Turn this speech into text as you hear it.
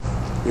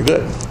You're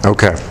good.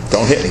 Okay.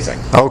 Don't hit anything.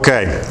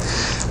 Okay.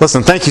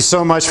 Listen, thank you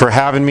so much for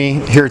having me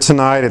here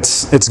tonight.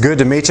 It's good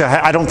to meet you.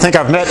 I don't think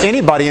I've met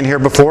anybody in here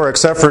before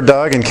except for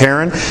Doug and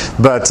Karen,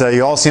 but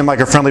you all seem like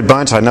a friendly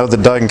bunch. I know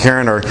that Doug and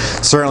Karen are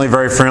certainly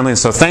very friendly,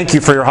 so thank you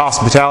for your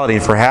hospitality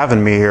and for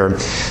having me here.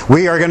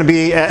 We are going to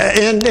be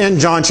in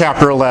John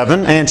chapter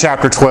 11 and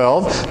chapter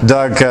 12.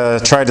 Doug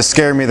tried to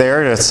scare me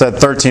there. It said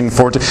 13 and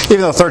 14,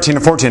 even though 13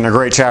 and 14 are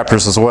great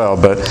chapters as well,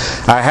 but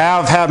I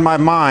have had my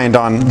mind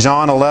on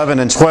John 11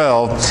 and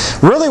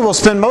 12. Really, we'll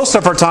spend most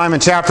of our time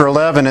in chapter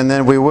 11, and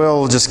then we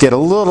will just get a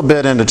little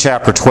bit into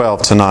chapter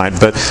 12 tonight.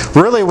 But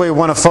really, I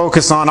want to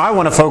focus on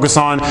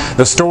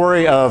the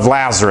story of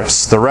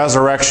Lazarus, the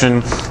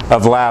resurrection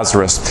of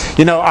Lazarus.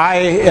 You know,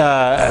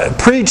 I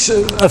preach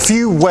a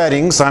few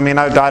weddings. I mean,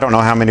 I don't know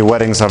how many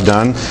weddings I've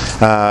done,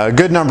 a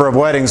good number of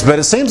weddings, but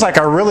it seems like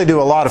I really do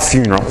a lot of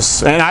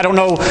funerals. And I don't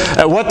know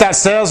what that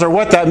says or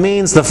what that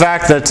means, the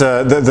fact that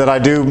I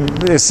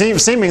do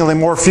seemingly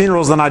more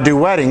funerals than I do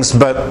weddings,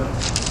 but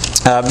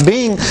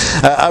being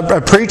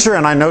a preacher,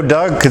 and I know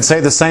Doug could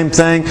say the same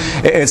thing,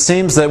 it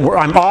seems that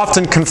I'm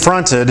often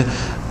confronted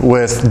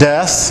with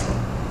death,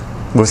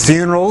 with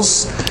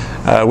funerals,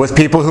 with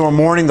people who are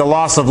mourning the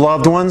loss of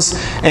loved ones.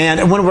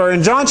 And when we're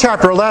in John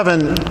chapter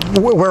 11,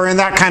 we're in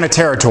that kind of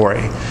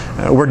territory.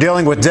 We're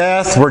dealing with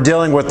death, we're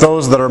dealing with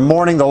those that are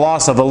mourning the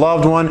loss of a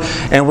loved one,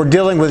 and we're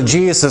dealing with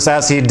Jesus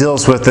as He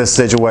deals with this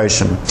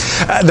situation.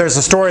 There's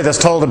a story that's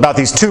told about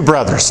these two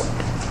brothers.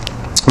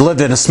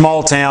 Lived in a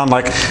small town,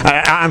 like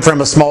I'm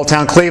from a small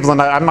town,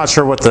 Cleveland. I'm not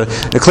sure what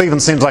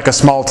Cleveland seems like a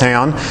small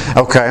town.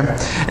 Okay.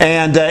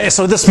 And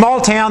so this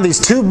small town, these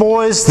two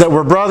boys that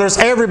were brothers,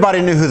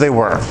 everybody knew who they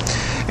were.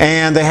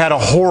 And they had a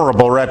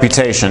horrible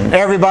reputation.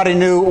 Everybody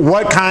knew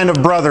what kind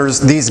of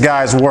brothers these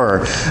guys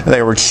were.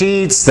 They were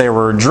cheats, they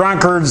were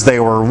drunkards, they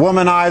were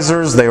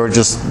womanizers, they were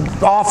just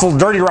awful,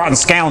 dirty, rotten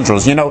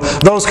scoundrels. You know,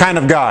 those kind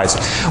of guys.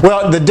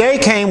 Well, the day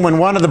came when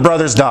one of the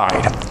brothers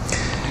died.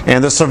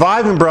 And the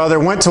surviving brother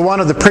went to one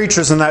of the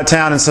preachers in that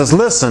town and says,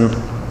 "Listen,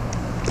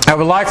 I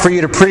would like for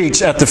you to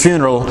preach at the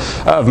funeral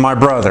of my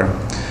brother."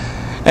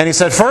 And he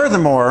said,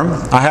 "Furthermore,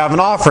 I have an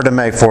offer to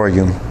make for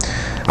you.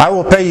 I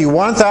will pay you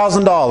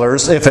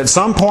 $1,000 if at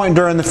some point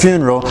during the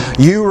funeral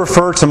you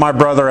refer to my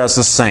brother as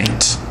a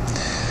saint."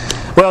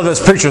 Well, this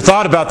preacher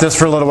thought about this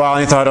for a little while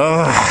and he thought,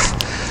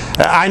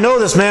 I know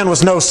this man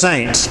was no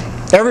saint.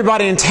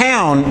 Everybody in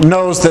town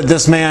knows that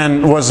this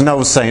man was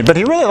no saint. But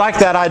he really liked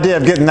that idea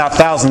of getting that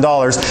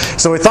 $1,000.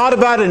 So he thought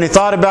about it and he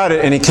thought about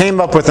it and he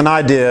came up with an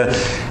idea.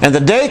 And the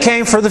day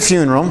came for the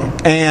funeral.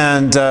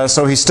 And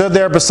so he stood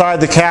there beside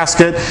the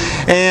casket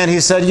and he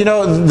said, "You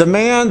know, the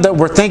man that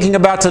we're thinking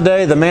about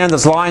today, the man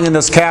that's lying in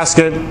this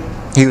casket,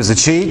 he was a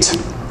cheat.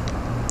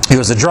 He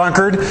was a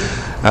drunkard.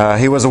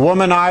 He was a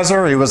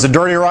womanizer. He was a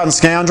dirty, rotten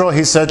scoundrel."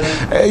 He said,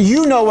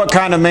 "You know what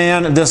kind of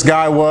man this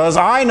guy was.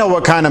 I know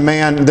what kind of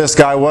man this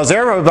guy was.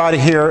 Everybody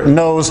here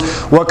knows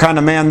what kind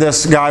of man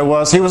this guy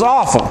was. He was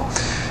awful."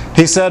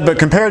 He said, "But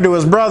compared to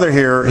his brother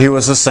here, he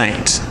was a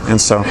saint." And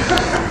so,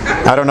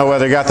 I don't know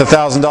whether he got the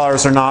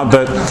 $1,000 or not,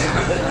 but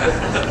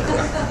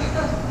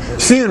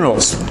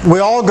funerals, we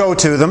all go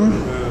to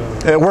them.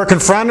 We're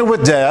confronted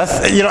with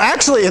death. You know,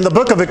 actually, in the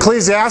book of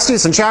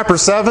Ecclesiastes, in chapter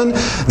 7,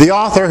 the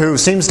author, who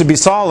seems to be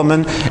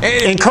Solomon,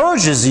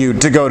 encourages you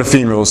to go to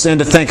funerals and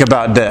to think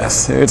about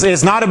death.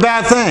 It's not a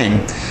bad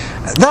thing.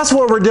 That's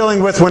what we're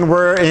dealing with when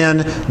we're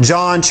in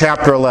John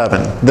chapter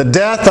 11. The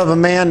death of a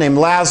man named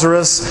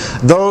Lazarus,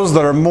 those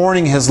that are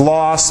mourning his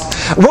loss.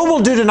 What we'll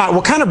do tonight,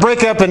 we'll kind of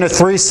break up into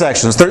three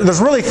sections.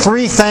 There's really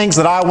three things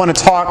that I want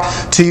to talk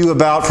to you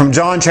about from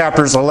John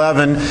chapters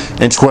 11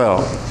 and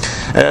 12.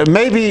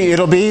 Maybe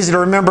it'll be easy to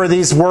remember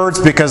these words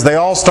because they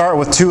all start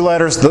with two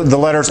letters, the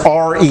letters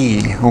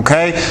R-E.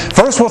 Okay?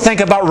 First, we'll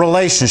think about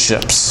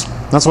relationships.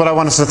 That's what I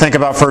want us to think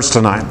about first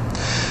tonight.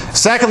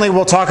 Secondly,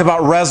 we'll talk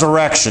about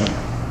resurrection.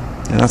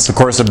 And that's, of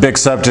course, a big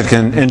subject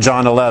in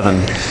John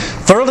 11.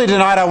 Thirdly,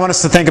 tonight, I want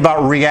us to think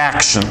about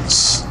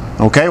reactions.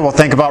 Okay? We'll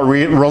think about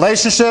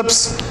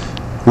relationships,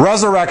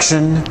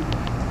 resurrection,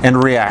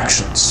 and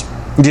reactions.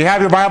 Do you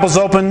have your Bibles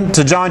open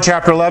to John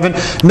chapter 11?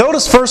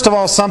 Notice, first of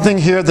all, something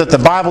here that the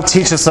Bible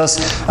teaches us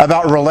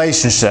about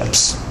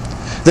relationships.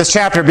 This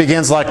chapter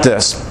begins like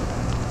this.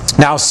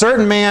 "Now a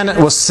certain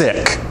man was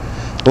sick,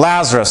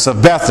 Lazarus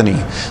of Bethany,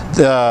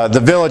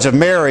 the village of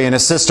Mary and her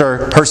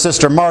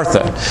sister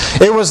Martha.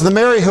 It was the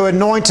Mary who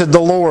anointed the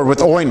Lord with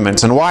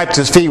ointment and wiped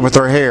His feet with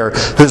her hair,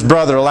 whose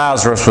brother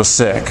Lazarus was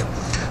sick."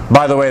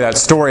 By the way, that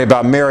story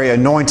about Mary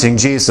anointing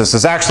Jesus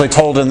is actually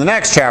told in the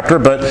next chapter,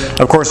 but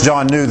of course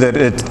John knew that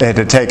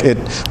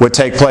it would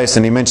take place,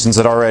 and he mentions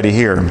it already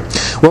here.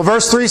 Well,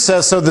 verse 3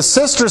 says, "So the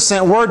sisters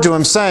sent word to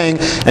him, saying,"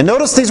 and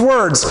notice these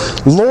words,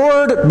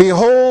 "Lord,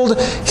 behold,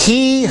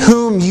 he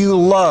whom you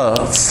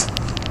love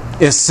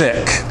is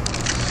sick."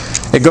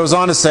 It goes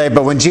on to say,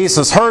 "But when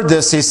Jesus heard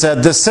this, He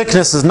said, 'This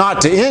sickness is not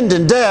to end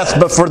in death,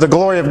 but for the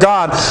glory of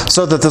God,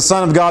 so that the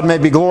Son of God may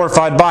be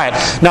glorified by it.'"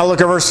 Now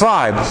look at verse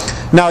 5.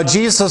 "Now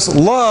Jesus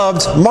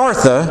loved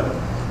Martha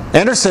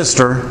and her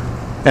sister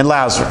and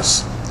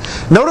Lazarus.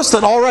 Notice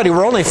that already,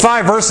 we're only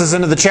 5 verses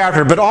into the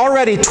chapter, but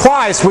already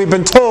twice we've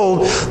been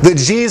told that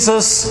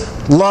Jesus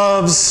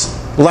loves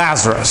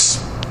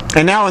Lazarus.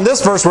 And now in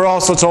this verse we're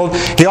also told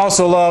He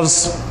also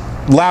loves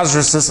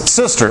Lazarus'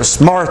 sisters,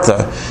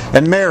 Martha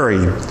and Mary.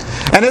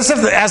 And as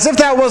if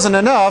that wasn't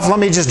enough, let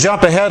me just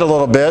jump ahead a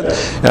little bit.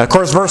 Of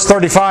course, verse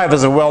 35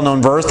 is a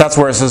well-known verse. That's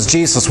where it says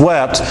Jesus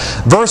wept.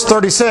 Verse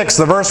 36,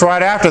 the verse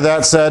right after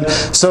that said,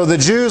 "So the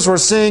Jews were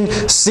saying,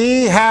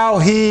 'See how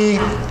He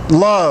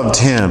loved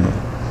Him.'"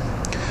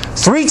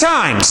 3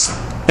 times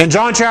in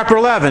John chapter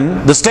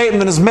 11, the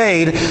statement is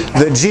made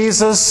that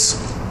Jesus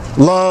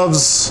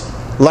loves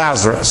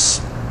Lazarus.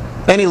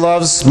 And He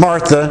loves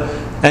Martha,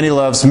 and He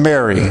loves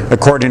Mary,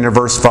 according to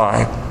verse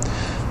 5.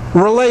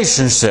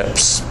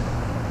 Relationships.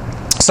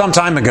 Some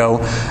time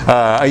ago,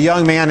 a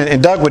young man,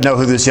 and Doug would know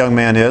who this young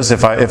man is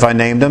if I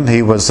named him.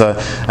 He was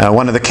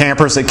one of the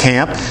campers at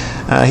camp.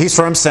 He's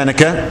from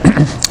Seneca.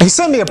 He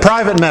sent me a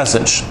private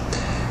message.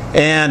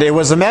 And it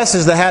was a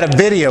message that had a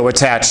video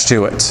attached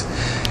to it.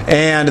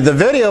 And the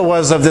video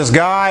was of this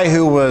guy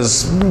who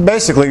was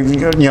basically,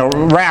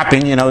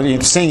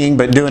 rapping, singing,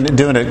 but doing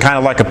it kind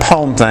of like a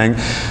poem thing.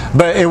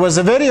 But it was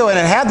a video, and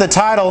it had the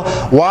title,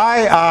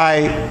 "Why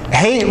I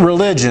Hate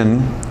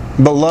Religion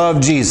But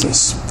Love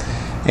Jesus."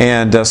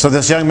 And so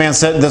this young man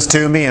sent this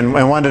to me and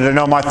wanted to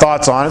know my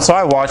thoughts on it. So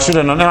I watched it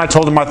and I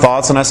told him my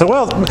thoughts. And I said,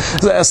 well,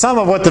 some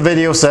of what the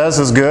video says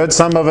is good.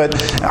 Some of it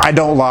I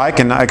don't like,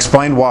 and I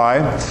explained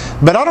why.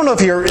 But I don't know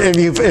if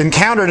you've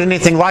encountered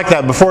anything like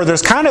that before.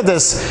 There's kind of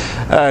this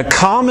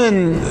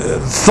common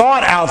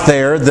thought out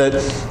there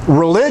that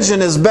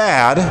religion is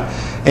bad.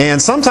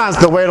 And sometimes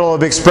the way it'll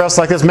be expressed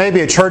like this,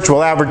 maybe a church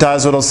will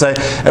advertise it, it'll say,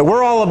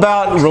 we're all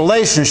about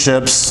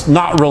relationships,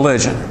 not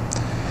religion.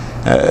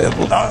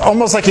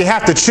 Almost like you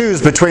have to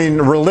choose between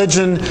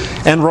religion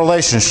and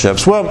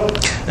relationships. Well,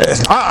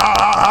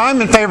 I'm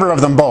in favor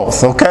of them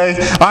both,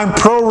 okay? I'm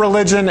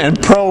pro-religion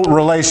and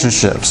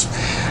pro-relationships.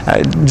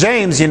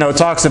 James,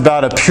 talks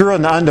about a pure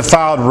and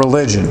undefiled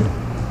religion.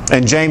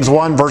 In James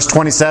 1, verse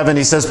 27,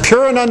 he says,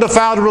 "Pure and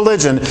undefiled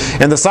religion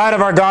in the sight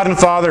of our God and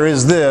Father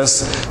is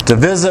this, to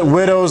visit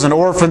widows and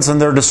orphans in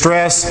their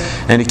distress,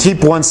 and to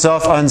keep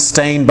oneself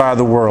unstained by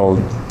the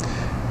world."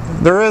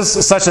 There is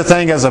such a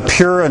thing as a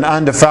pure and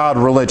undefiled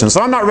religion.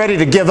 So I'm not ready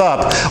to give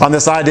up on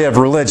this idea of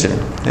religion.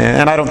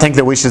 And I don't think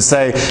that we should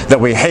say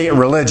that we hate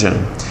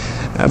religion.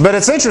 But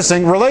it's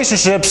interesting,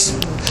 relationships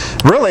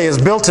really is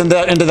built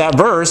into that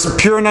verse.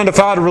 Pure and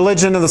undefiled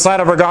religion in the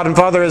sight of our God and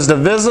Father is to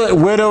visit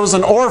widows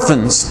and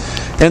orphans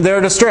in their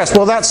distress.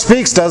 Well, that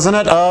speaks, doesn't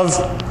it, of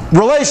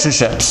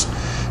relationships.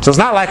 So it's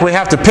not like we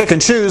have to pick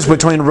and choose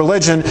between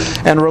religion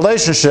and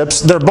relationships.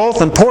 They're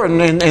both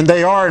important, and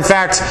they are, in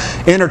fact,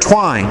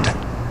 intertwined.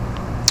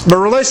 But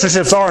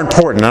relationships are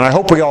important, and I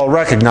hope we all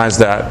recognize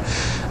that.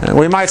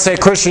 We might say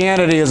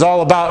Christianity is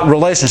all about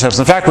relationships.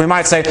 In fact, we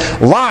might say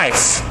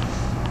life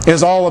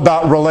is all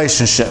about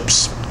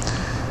relationships.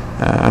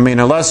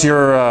 Unless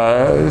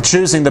you're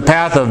choosing the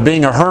path of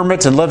being a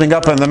hermit and living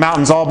up in the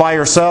mountains all by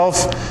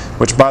yourself,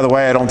 which, by the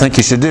way, I don't think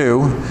you should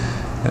do,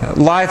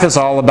 life is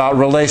all about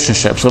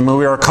relationships.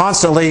 We are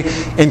constantly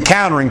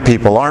encountering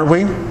people, aren't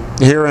we?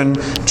 Here in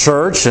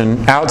church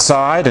and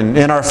outside and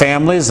in our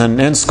families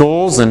and in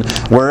schools and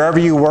wherever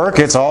you work,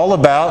 it's all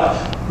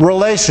about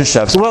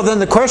relationships. Well, then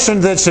the question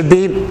that should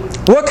be,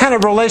 what kind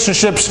of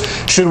relationships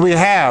should we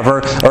have?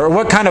 Or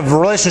what kind of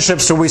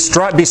relationships should we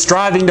be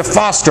striving to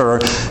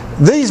foster?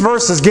 These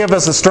verses give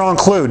us a strong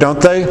clue,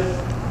 don't they?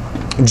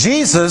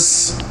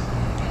 Jesus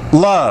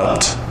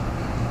loved.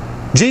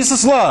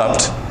 Jesus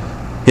loved.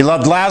 He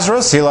loved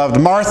Lazarus. He loved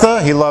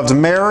Martha. He loved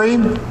Mary.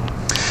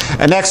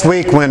 And next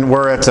week when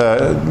we're at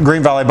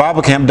Green Valley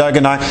Bible Camp, Doug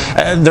and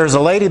I, there's a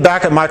lady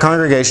back at my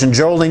congregation,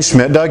 Jolene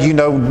Schmidt. Doug, you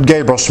know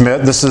Gabriel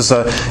Schmidt. This is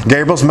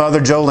Gabriel's mother,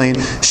 Jolene.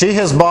 She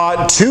has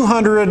bought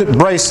 200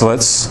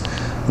 bracelets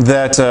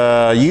that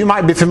you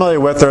might be familiar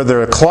with.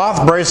 They're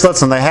cloth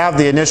bracelets, and they have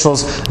the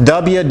initials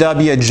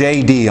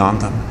WWJD on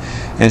them.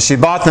 And she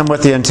bought them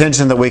with the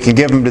intention that we can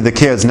give them to the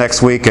kids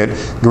next week at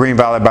Green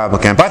Valley Bible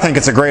Camp. I think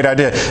it's a great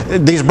idea.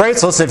 These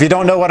bracelets, if you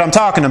don't know what I'm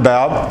talking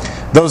about,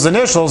 those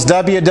initials,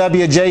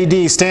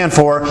 WWJD, stand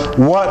for,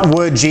 what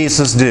would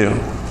Jesus do?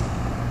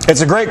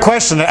 It's a great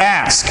question to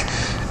ask.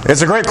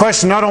 It's a great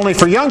question not only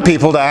for young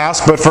people to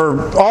ask, but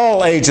for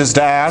all ages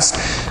to ask.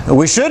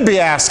 We should be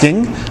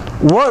asking,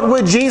 what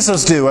would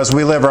Jesus do as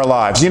we live our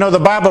lives? The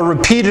Bible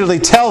repeatedly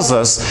tells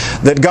us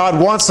that God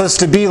wants us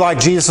to be like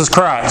Jesus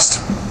Christ.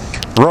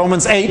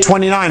 Romans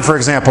 8:29, for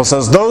example,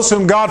 says, "Those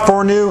whom God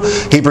foreknew,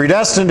 He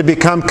predestined to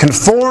become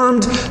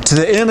conformed to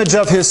the image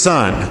of His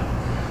Son,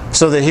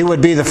 so that He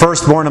would be the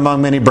firstborn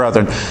among many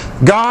brethren."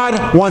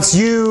 God wants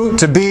you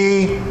to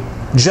be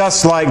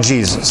just like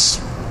Jesus.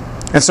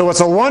 And so it's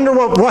a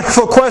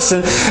wonderful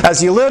question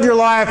as you live your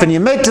life and you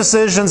make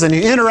decisions and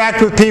you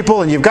interact with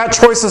people and you've got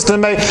choices to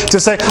make, to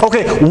say,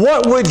 okay,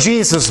 what would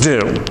Jesus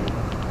do?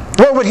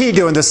 What would He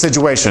do in this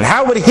situation?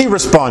 How would He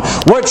respond?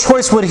 What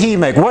choice would He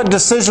make? What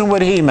decision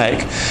would He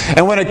make?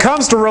 And when it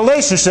comes to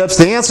relationships,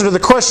 the answer to the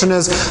question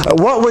is,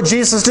 what would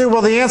Jesus do?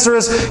 Well, the answer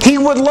is, He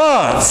would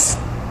love.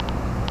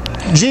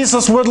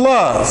 Jesus would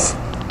love.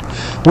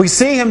 We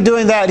see him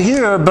doing that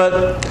here,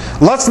 but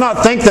let's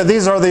not think that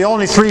these are the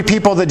only three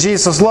people that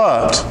Jesus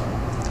loved.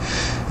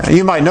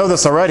 You might know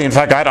this already. In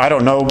fact, I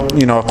don't know.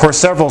 Of course,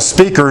 several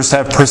speakers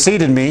have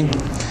preceded me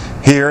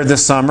here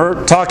this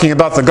summer talking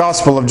about the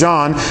Gospel of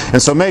John,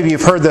 and so maybe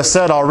you've heard this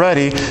said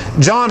already.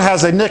 John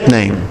has a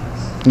nickname.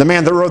 The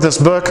man that wrote this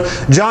book,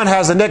 John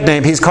has a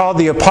nickname. He's called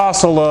the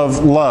Apostle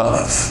of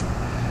Love.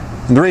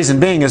 And the reason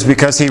being is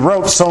because he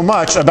wrote so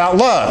much about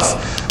love.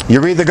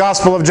 You read the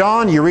Gospel of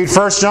John, you read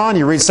 1 John,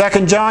 you read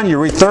 2 John, you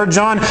read 3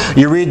 John,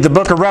 you read the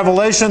book of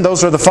Revelation.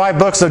 Those are the 5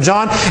 books of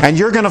John. And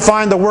you're going to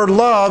find the word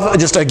love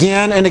just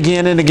again and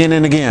again and again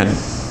and again.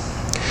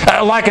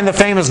 Like in the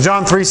famous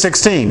John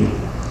 3:16.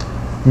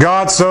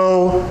 God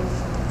so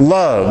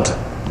loved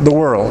the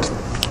world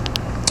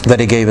that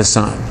He gave His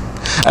Son.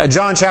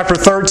 John chapter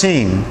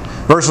 13,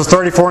 verses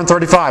 34 and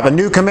 35. A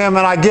new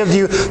commandment I give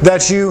you,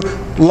 that you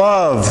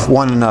love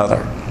one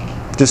another,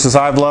 just as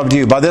I've loved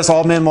you. By this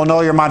all men will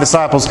know you're my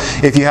disciples,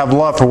 if you have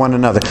love for one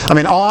another. I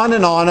mean, on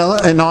and on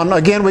and on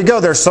again we go.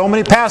 There's so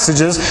many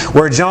passages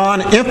where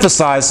John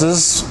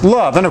emphasizes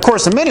love. And of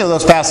course, in many of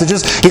those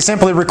passages, he's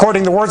simply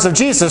recording the words of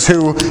Jesus,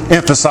 who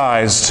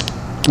emphasized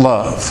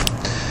love.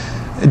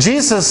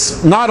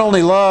 Jesus not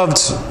only loved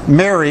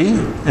Mary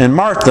and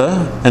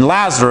Martha and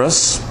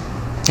Lazarus,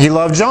 He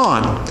loved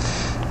John.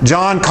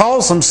 John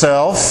calls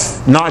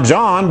himself, not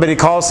John, but he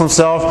calls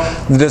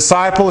himself the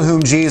disciple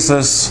whom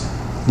Jesus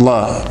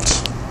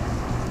loved.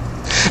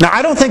 Now,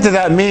 I don't think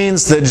that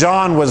means that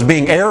John was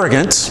being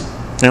arrogant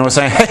and was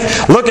saying,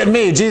 hey, look at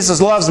me,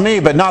 Jesus loves me,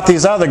 but not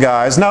these other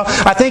guys. No,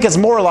 I think it's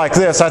more like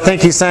this. I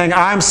think he's saying,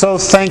 I'm so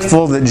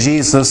thankful that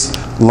Jesus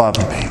loved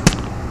me.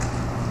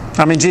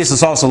 I mean,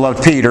 Jesus also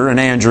loved Peter and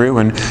Andrew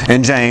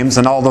and James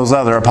and all those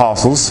other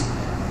apostles.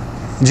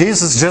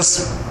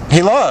 Jesus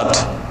He loved.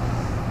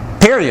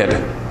 Period.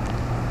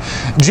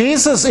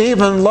 Jesus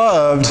even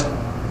loved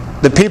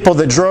the people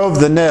that drove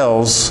the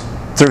nails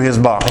through His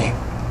body.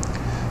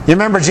 You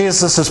remember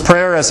Jesus'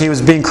 prayer as He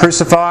was being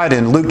crucified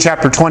in Luke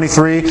chapter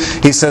 23?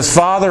 He says,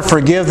 Father,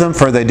 forgive them,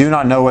 for they do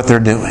not know what they're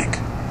doing.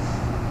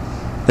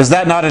 Is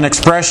that not an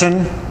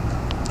expression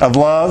of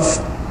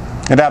love?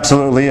 It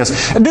absolutely is.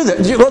 Do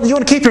that. You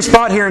want to keep your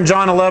spot here in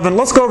John 11?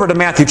 Let's go over to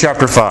Matthew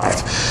chapter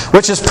 5,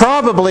 which is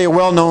probably a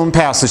well-known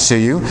passage to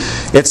you.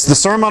 It's the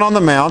Sermon on the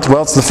Mount.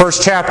 Well, it's the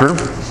first chapter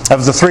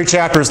of the 3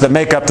 chapters that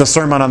make up the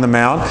Sermon on the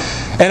Mount.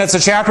 And it's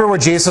a chapter where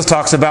Jesus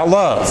talks about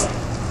love.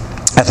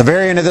 At the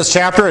very end of this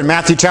chapter, in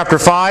Matthew chapter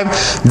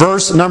 5,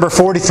 verse number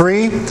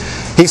 43,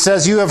 He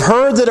says, You have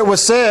heard that it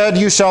was said,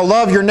 you shall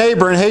love your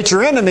neighbor and hate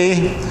your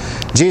enemy.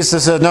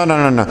 Jesus said, No.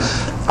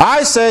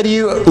 I say to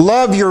you,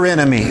 love your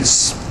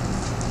enemies.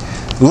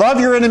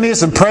 Love your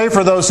enemies and pray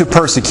for those who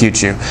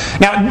persecute you.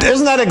 Now,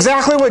 isn't that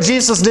exactly what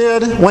Jesus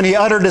did when He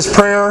uttered His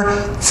prayer?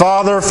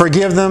 Father,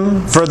 forgive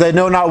them, for they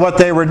know not what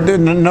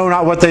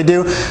they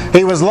do.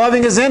 He was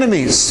loving His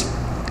enemies.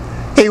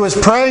 He was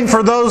praying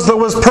for those that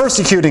was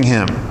persecuting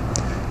Him.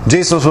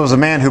 Jesus was a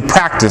man who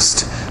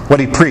practiced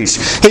what He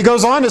preached. He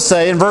goes on to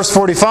say in verse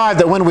 45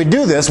 that when we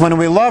do this, when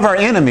we love our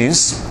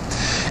enemies,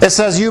 it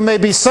says, You may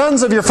be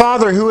sons of your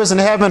Father who is in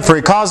heaven, for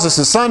He causes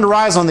His sun to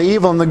rise on the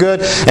evil and the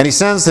good, and He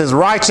sends sends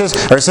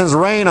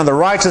rain on the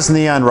righteous and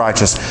the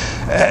unrighteous.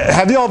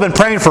 Have you all been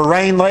praying for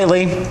rain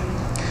lately?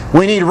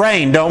 We need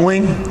rain, don't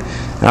we?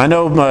 I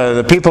know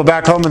the people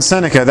back home in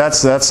Seneca,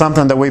 that's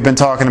something that we've been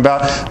talking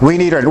about. We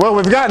need rain. Well,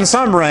 we've gotten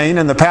some rain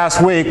in the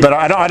past week, but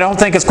I don't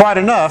think it's quite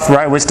enough,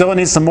 right? We still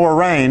need some more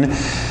rain.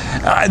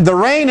 The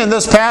rain in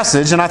this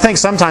passage, and I think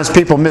sometimes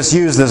people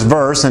misuse this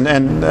verse, and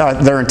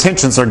their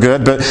intentions are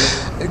good, but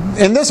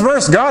in this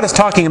verse, God is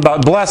talking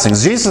about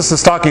blessings. Jesus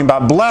is talking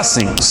about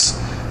blessings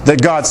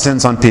that God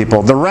sends on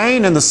people. The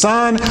rain and the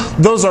sun,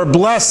 those are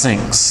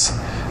blessings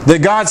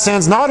that God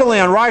sends not only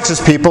on righteous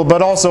people,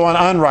 but also on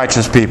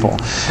unrighteous people.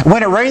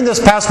 When it rained this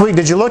past week,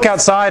 did you look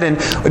outside and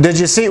did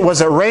you see,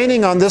 was it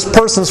raining on this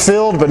person's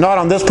field, but not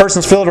on this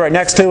person's field right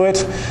next to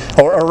it?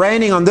 Or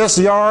raining on this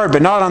yard,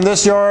 but not on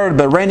this yard,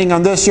 but raining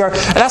on this yard?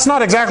 That's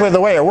not exactly the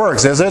way it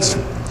works, is it?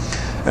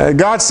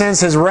 God sends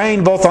His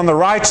rain both on the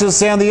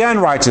righteous and the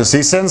unrighteous.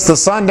 He sends the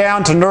sun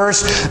down to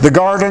nourish the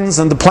gardens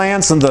and the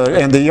plants and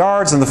the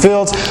yards and the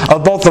fields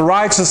of both the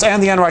righteous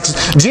and the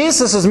unrighteous.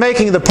 Jesus is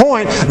making the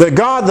point that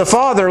God the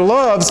Father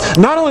loves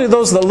not only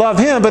those that love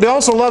Him, but He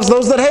also loves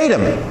those that hate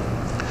Him.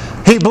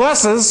 He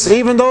blesses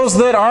even those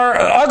that are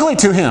ugly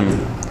to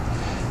Him.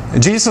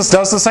 Jesus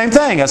does the same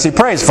thing as He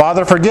prays,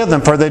 Father, forgive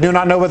them, for they do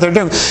not know what they're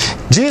doing.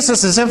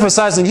 Jesus is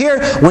emphasizing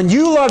here, when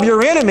you love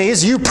your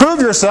enemies, you prove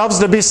yourselves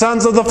to be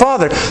sons of the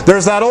Father.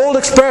 There's that old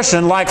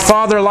expression, like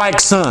father, like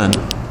son.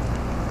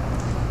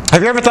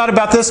 Have you ever thought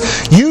about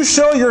this? You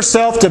show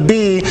yourself to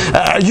be,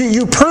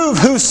 you prove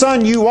whose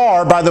son you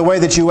are by the way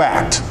that you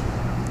act.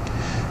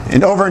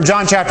 And over in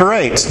John chapter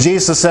 8,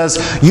 Jesus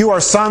says, you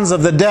are sons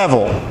of the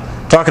devil.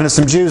 Talking to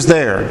some Jews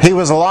there. He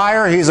was a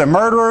liar. He's a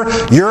murderer.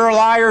 You're a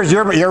liar.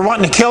 You're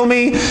wanting to kill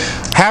me.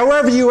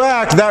 However you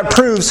act, that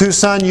proves whose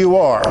son you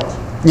are.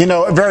 You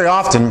know, very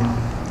often,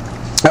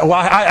 well,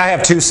 I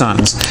have 2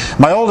 sons.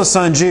 My oldest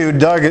son, Jude,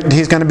 Doug,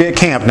 he's going to be at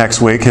camp next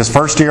week, his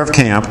first year of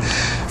camp.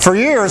 For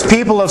years,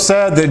 people have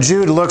said that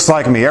Jude looks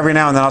like me. Every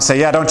now and then I'll say,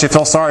 yeah, don't you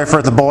feel sorry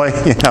for the boy?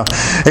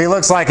 He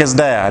looks like his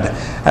dad.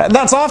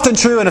 That's often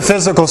true in a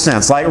physical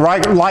sense,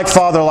 like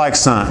father, like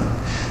son.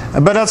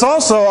 But it's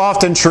also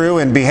often true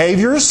in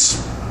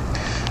behaviors.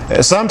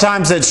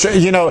 Sometimes it's,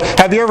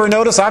 have you ever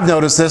noticed, I've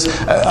noticed this,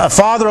 a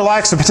father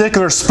likes a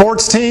particular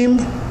sports team,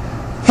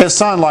 his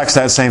son likes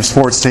that same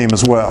sports team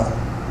as well.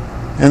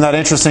 Isn't that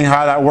interesting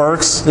how that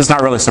works? It's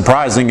not really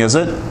surprising, is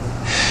it?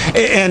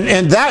 And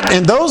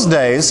in those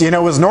days, it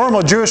was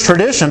normal Jewish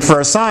tradition for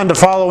a son to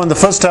follow in the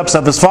footsteps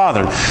of his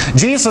father.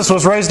 Jesus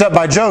was raised up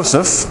by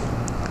Joseph.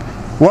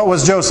 What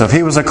was Joseph?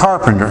 He was a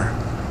carpenter.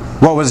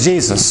 What was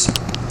Jesus?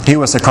 He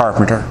was a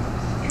carpenter.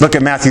 Look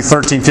at Matthew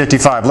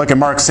 13:55. Look at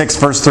Mark 6,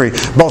 verse 3.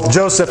 Both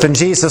Joseph and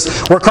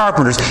Jesus were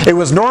carpenters. It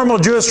was normal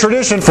Jewish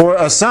tradition for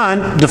a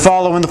son to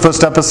follow in the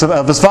footsteps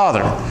of his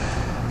father.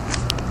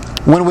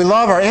 When we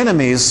love our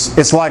enemies,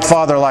 it's like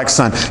father, like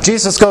son.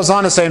 Jesus goes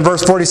on to say in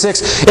verse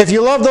 46, if you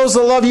love those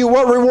that love you,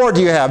 what reward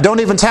do you have? Don't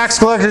even tax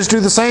collectors do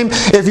the same?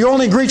 If you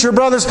only greet your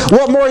brothers,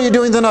 what more are you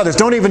doing than others?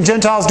 Don't even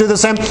Gentiles do the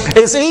same?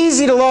 It's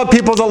easy to love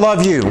people that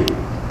love you.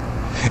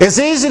 It's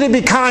easy to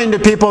be kind to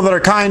people that are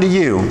kind to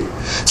you.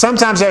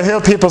 Sometimes I hear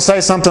people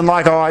say something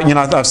like,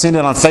 I've seen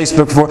it on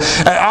Facebook before,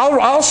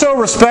 I'll show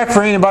respect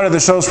for anybody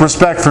that shows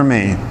respect for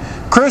me.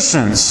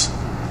 Christians,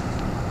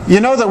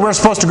 you know that we're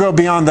supposed to go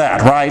beyond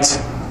that, right?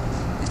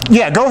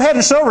 Yeah, go ahead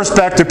and show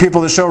respect to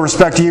people that show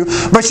respect to you,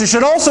 but you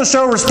should also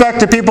show respect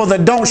to people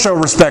that don't show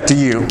respect to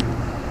you.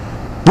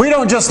 We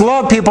don't just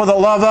love people that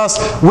love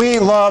us, we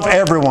love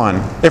everyone.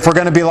 If we're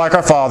going to be like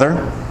our Father,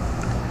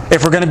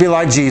 if we're going to be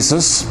like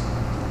Jesus.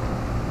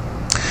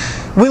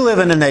 We live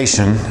in a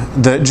nation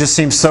that just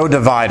seems so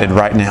divided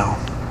right now.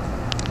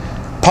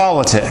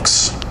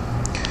 Politics.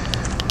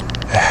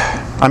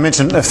 I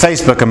mentioned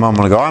Facebook a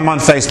moment ago. I'm on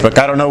Facebook.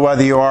 I don't know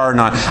whether you are or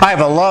not. I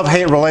have a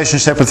love-hate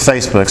relationship with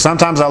Facebook.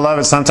 Sometimes I love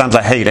it, sometimes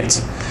I hate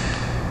it.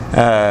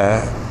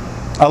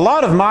 A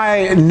lot of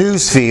my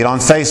news feed on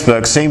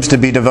Facebook seems to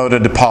be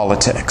devoted to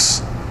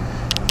politics.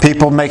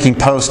 People making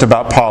posts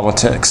about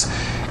politics.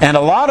 And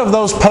a lot of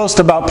those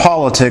posts about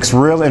politics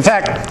really, in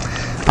fact,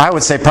 I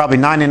would say probably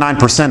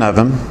 99% of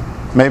them,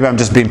 maybe I'm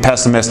just being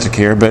pessimistic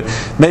here, but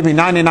maybe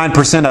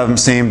 99% of them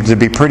seem to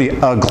be pretty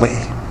ugly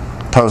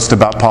posts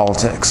about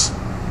politics.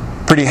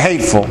 Pretty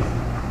hateful.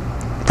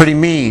 Pretty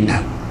mean.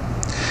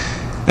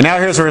 And now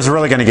here's where it's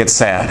really going to get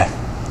sad.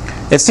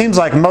 It seems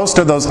like most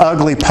of those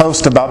ugly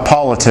posts about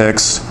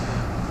politics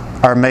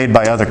are made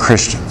by other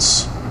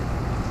Christians.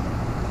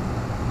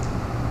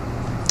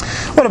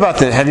 What about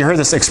have you heard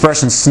this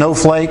expression,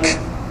 snowflake?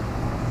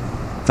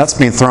 That's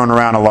being thrown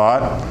around a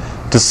lot.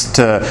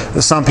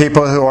 To some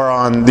people who are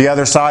on the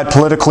other side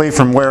politically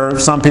from where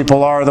some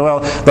people are,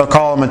 they'll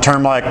call them a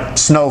term like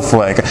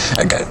snowflake.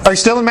 Are you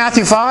still in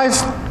Matthew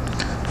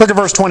 5? Look at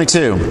verse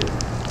 22.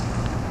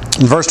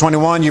 In verse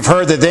 21, you've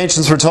heard that the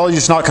ancients were told you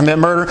should not commit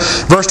murder.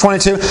 Verse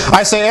 22,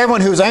 I say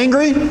everyone who is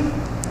angry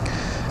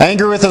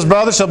with his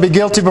brother shall be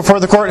guilty before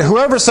the court.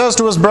 Whoever says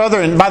to his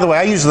brother, and by the way,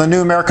 I use the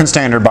New American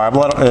Standard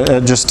Bible,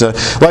 just to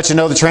let you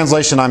know the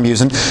translation I'm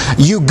using.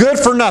 You good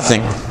for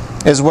nothing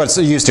is what's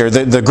used here.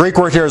 The Greek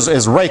word here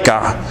is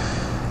reka.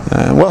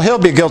 Well, he'll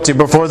be guilty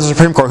before the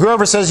Supreme Court.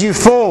 Whoever says, you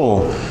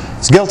fool,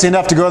 is guilty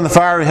enough to go in the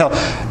fiery hell.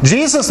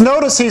 Jesus,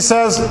 notice he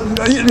says,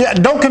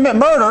 don't commit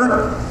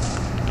murder,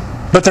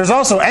 but there's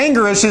also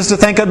anger issues to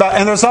think about,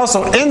 and there's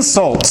also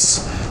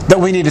insults that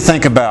we need to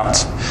think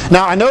about.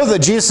 Now, I know that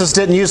Jesus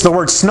didn't use the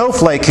word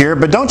snowflake here,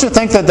 but don't you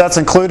think that that's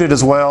included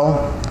as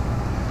well?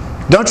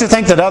 Don't you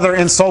think that other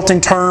insulting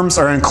terms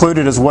are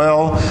included as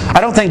well? I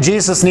don't think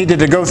Jesus needed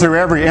to go through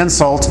every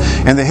insult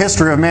in the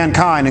history of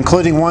mankind,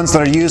 including ones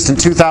that are used in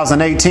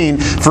 2018,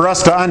 for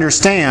us to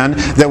understand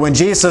that when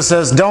Jesus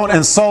says, don't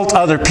insult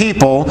other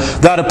people,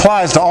 that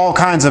applies to all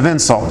kinds of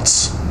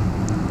insults.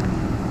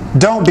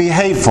 Don't be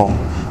hateful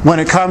when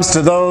it comes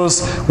to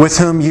those with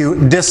whom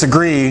you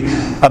disagree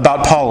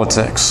about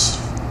politics.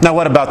 Now,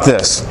 what about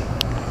this?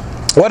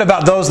 What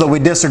about those that we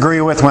disagree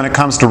with when it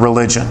comes to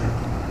religion?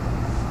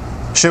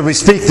 Should we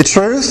speak the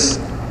truth?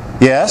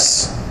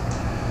 Yes.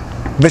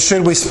 But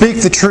should we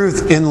speak the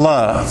truth in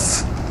love?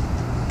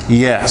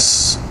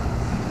 Yes.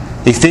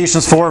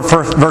 Ephesians 4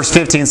 verse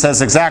 15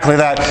 says exactly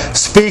that.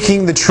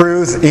 Speaking the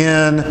truth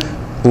in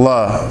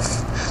love.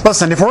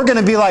 Listen, if we're going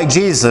to be like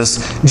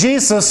Jesus,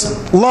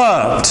 Jesus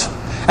loved.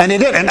 And he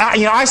did. And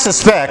I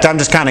suspect, I'm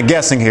just kind of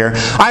guessing here,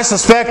 I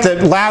suspect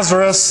that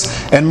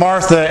Lazarus and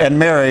Martha and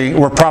Mary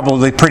were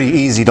probably pretty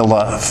easy to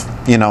love.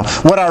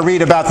 What I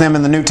read about them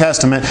in the New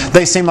Testament,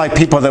 they seem like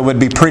people that would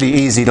be pretty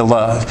easy to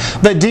love.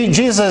 But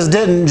Jesus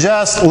didn't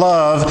just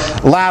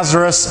love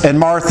Lazarus and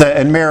Martha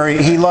and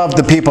Mary. He loved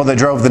the people that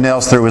drove the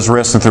nails through his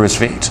wrists and through his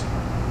feet.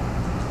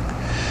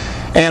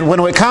 And when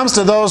it comes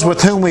to those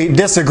with whom we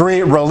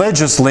disagree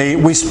religiously,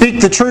 we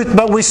speak the truth,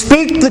 but we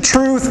speak the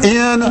truth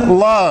in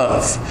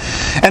love.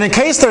 And in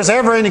case there's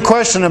ever any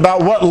question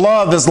about what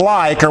love is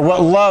like or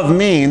what love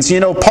means,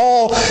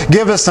 Paul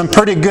gave us some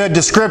pretty good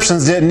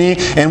descriptions, didn't he,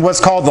 in what's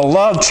called the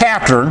love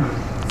chapter,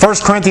 1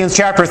 Corinthians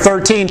chapter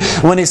 13,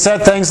 when he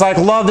said things like,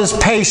 love is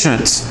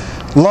patient,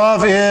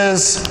 love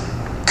is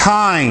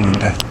kind.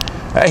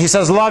 He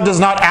says, love does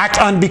not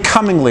act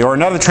unbecomingly, or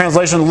another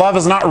translation, love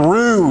is not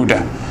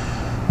rude.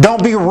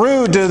 Don't be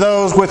rude to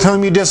those with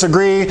whom you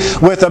disagree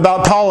with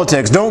about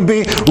politics. Don't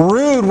be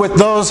rude with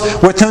those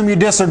with whom you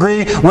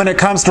disagree when it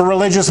comes to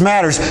religious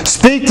matters.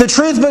 Speak the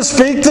truth, but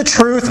speak the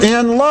truth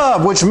in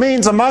love, which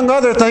means, among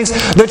other things,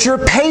 that you're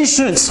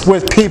patient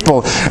with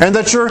people and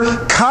that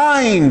you're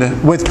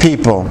kind with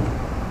people.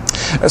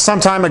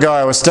 Some time ago,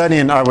 I was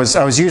studying, I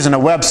was using a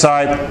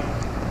website.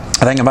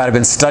 I think it might have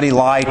been Study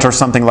Light or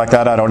something like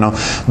that. I don't know.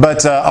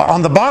 But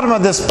on the bottom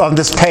of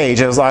this page,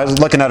 as I was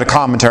looking at a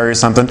commentary or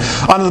something,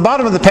 on the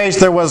bottom of the page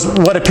there was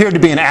what appeared to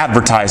be an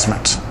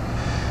advertisement.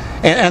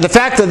 And the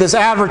fact that this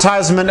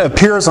advertisement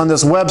appears on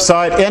this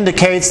website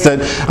indicates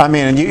that,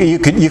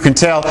 you can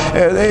tell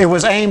it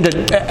was aimed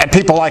at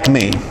people like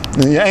me,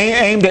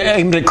 aimed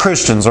at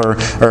Christians or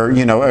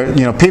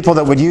people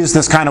that would use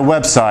this kind of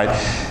website.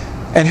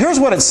 And here's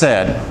what it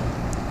said.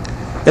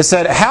 It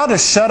said, how to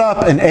shut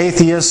up an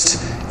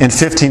atheist in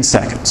 15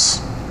 seconds.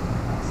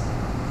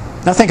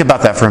 Now think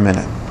about that for a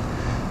minute.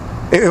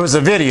 It was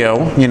a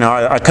video.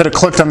 I could have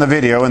clicked on the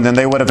video and then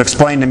they would have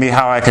explained to me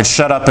how I could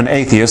shut up an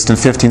atheist in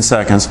 15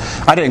 seconds.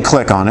 I didn't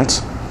click on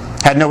it.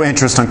 Had no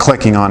interest in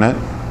clicking on it.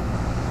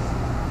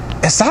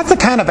 Is that the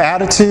kind of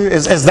attitude?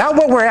 Is that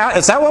what we're at?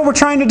 Is that what we're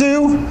trying to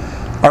do?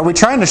 Are we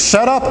trying to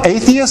shut up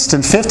atheists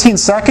in 15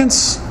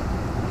 seconds?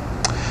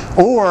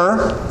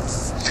 Or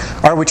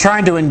are we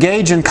trying to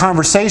engage in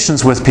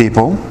conversations with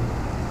people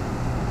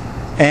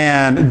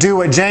and do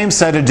what James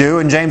said to do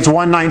in James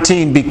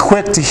 1:19, be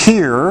quick to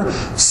hear,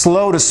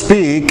 slow to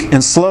speak,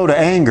 and slow to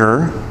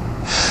anger?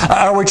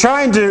 Are we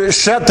trying to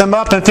shut them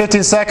up in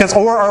 15 seconds,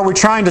 or are we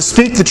trying to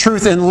speak the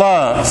truth in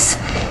love?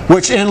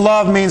 Which in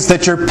love means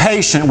that you're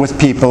patient with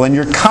people and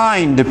you're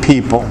kind to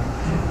people.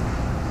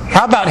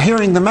 How about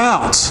hearing them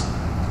out?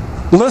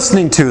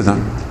 Listening to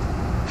them.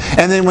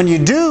 And then when you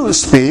do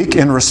speak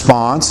in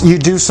response, you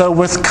do so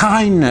with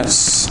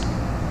kindness.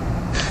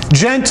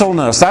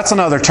 Gentleness, that's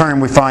another term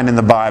we find in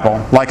the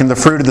Bible, like in the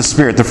fruit of the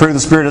Spirit. The fruit of the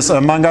Spirit is,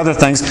 among other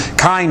things,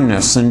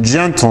 kindness and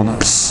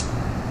gentleness.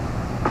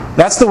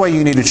 That's the way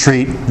you need to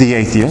treat the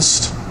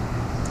atheist.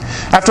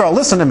 After all,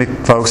 listen to me,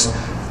 folks.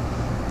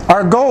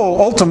 Our goal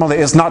ultimately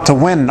is not to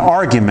win an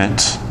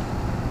argument.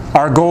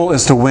 Our goal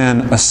is to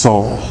win a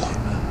soul.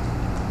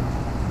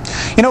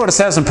 You know what it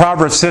says in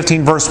Proverbs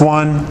 15, verse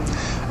 1?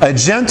 A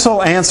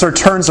gentle answer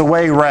turns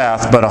away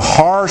wrath, but a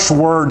harsh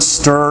word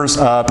stirs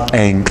up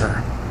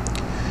anger.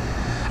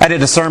 I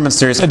did a sermon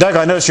series. Doug,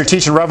 I noticed you're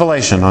teaching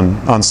Revelation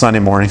on Sunday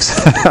mornings.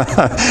 Isn't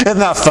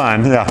that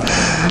fun? Yeah.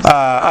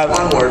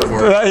 One word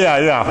for it.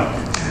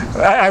 Yeah.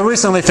 I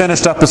recently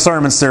finished up a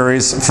sermon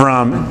series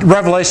from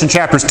Revelation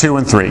chapters 2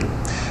 and 3,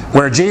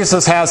 where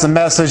Jesus has a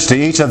message to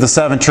each of the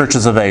 7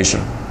 churches of Asia.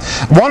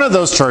 One of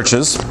those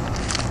churches,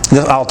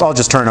 I'll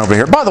just turn over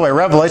here. By the way,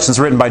 Revelation is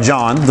written by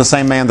John, the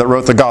same man that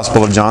wrote the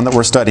Gospel of John that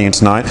we're studying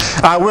tonight.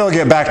 I will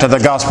get back to the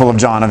Gospel of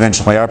John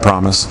eventually, I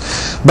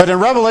promise. But in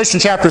Revelation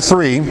chapter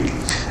 3,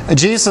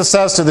 Jesus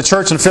says to the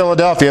church in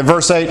Philadelphia,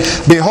 verse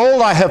 8,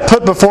 "Behold, I have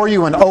put before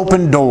you an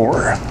open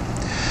door."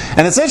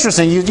 And it's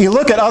interesting, you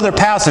look at other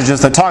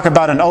passages that talk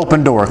about an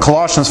open door.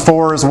 Colossians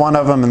 4 is one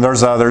of them, and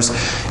there's others.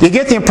 You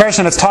get the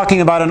impression it's talking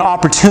about an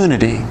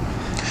opportunity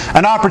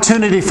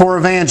for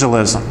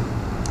evangelism.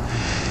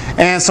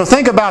 And so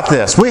think about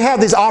this. We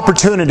have these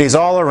opportunities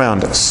all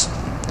around us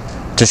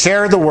to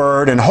share the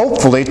Word and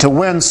hopefully to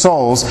win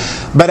souls.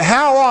 But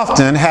how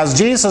often has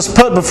Jesus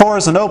put before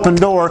us an open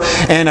door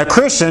and a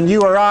Christian,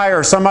 you or I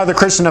or some other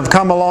Christian, have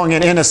come along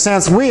and in a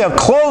sense we have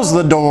closed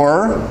the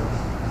door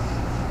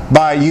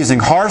by using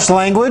harsh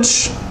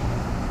language,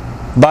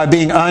 by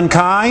being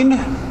unkind?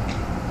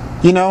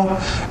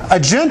 A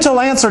gentle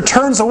answer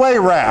turns away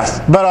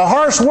wrath, but a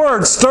harsh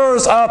word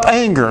stirs up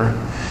anger.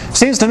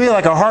 Seems to me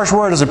like a harsh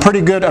word is a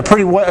pretty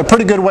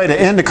good way to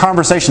end a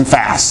conversation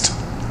fast,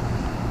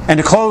 and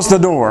to close the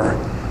door,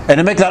 and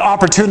to make that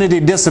opportunity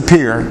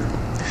disappear.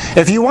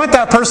 If you want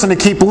that person to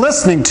keep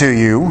listening to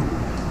you,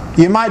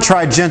 you might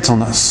try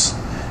gentleness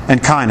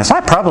and kindness.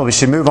 I probably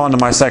should move on to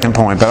my second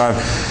point, but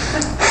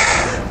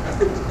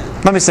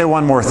let me say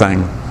one more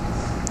thing.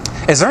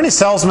 Is there any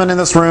salesmen in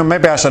this room?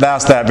 Maybe I should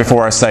ask that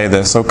before I say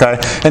this, okay?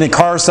 Any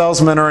car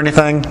salesmen or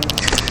anything?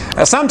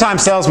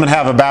 Sometimes salesmen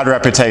have a bad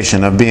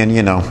reputation of being,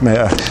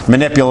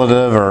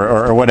 manipulative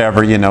or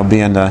whatever,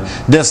 being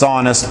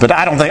dishonest. But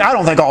I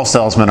don't think all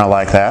salesmen are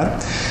like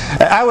that.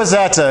 I was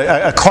at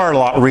a car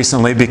lot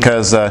recently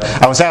because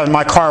I was having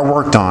my car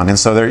worked on, and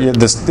so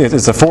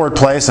it's a Ford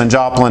place in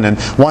Joplin, and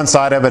one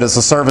side of it is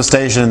a service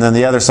station, and then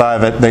the other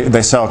side of it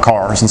they sell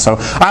cars. And so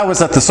I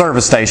was at the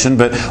service station,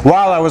 but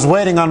while I was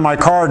waiting on my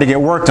car to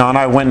get worked on,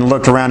 I went and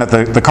looked around at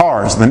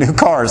the new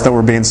cars that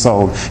were being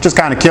sold, just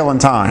kind of killing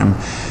time.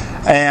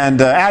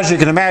 And as you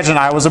can imagine,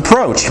 I was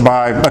approached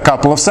by a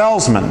couple of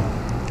salesmen.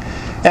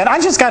 And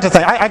I just got to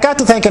think. I got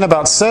to thinking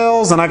about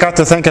sales, and I got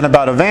to thinking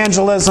about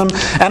evangelism.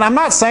 And I'm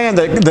not saying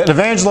that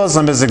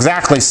evangelism is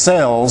exactly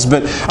sales,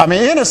 but I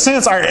mean, in a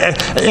sense,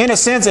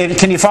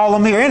 can you follow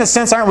me? Or in a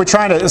sense, aren't we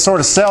trying to sort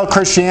of sell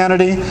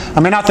Christianity? I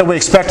mean, not that we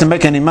expect to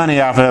make any money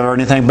off of it or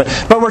anything, but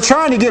we're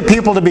trying to get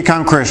people to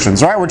become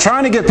Christians, right? We're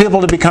trying to get people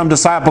to become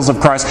disciples of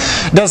Christ.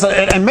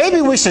 And maybe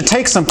we should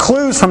take some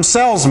clues from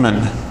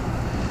salesmen.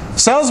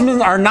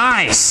 Salesmen are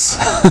nice.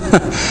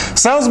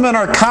 Salesmen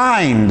are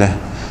kind.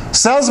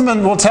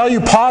 Salesmen will tell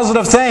you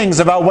positive things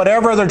about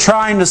whatever they're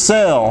trying to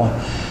sell.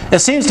 It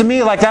seems to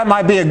me like that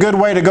might be a good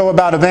way to go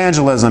about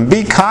evangelism.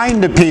 Be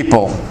kind to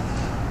people.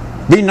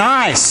 Be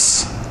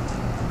nice.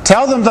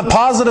 Tell them the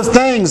positive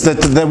things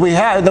that we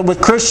have that with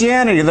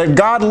Christianity, that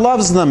God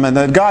loves them and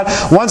that God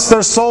wants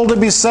their soul to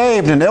be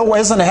saved, and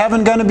isn't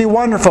heaven going to be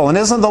wonderful, and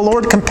isn't the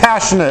Lord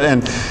compassionate?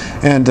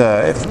 And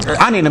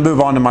I need to move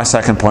on to my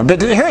second point.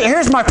 But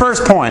here's my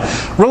first point.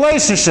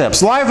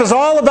 Relationships. Life is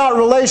all about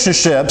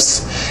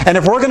relationships. And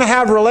if we're going to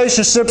have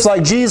relationships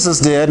like Jesus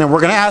did, and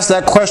we're going to ask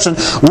that question,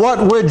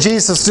 what would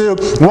Jesus do?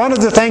 One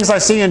of the things I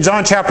see in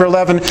John chapter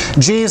 11,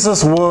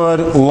 Jesus would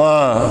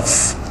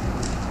love.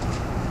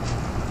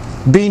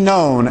 Be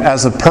known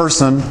as a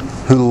person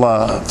who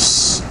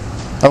loves.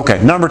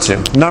 Okay, number two.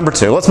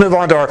 Let's move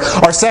on to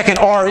our second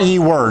R-E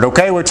word,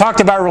 okay? We talked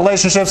about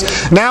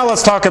relationships. Now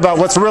let's talk about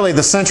what's really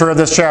the center of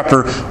this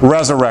chapter,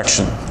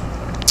 resurrection.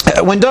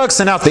 When Doug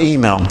sent out the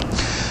email,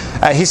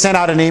 he sent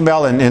out an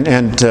email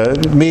and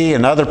to me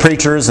and other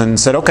preachers and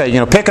said,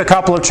 okay, pick a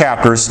couple of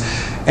chapters.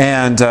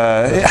 And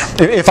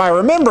if I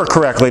remember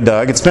correctly,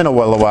 Doug, it's been a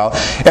while.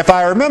 If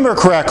I remember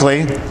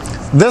correctly,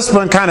 this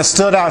one kind of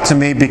stood out to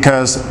me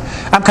because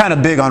I'm kind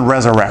of big on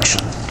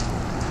resurrection.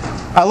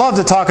 I love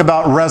to talk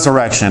about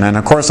resurrection, and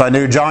of course I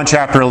knew John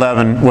chapter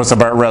 11 was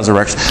about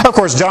resurrection. Of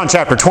course, John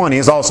chapter 20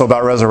 is also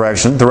about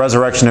resurrection, the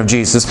resurrection of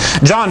Jesus.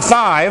 John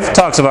 5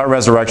 talks about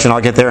resurrection. I'll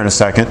get there in a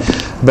second.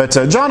 But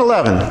John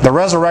 11, the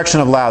resurrection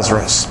of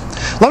Lazarus.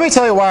 Let me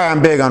tell you why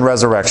I'm big on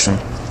resurrection.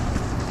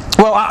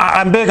 Well,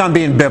 I'm big on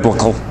being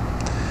biblical.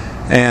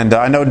 And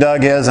I know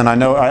Doug is, and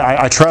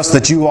I trust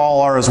that you all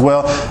are as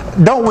well.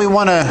 Don't we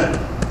want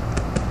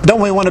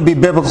to be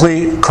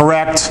biblically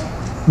correct,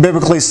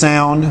 biblically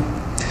sound?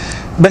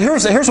 But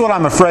here's what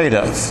I'm afraid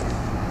of.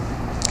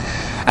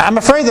 I'm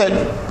afraid that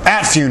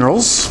at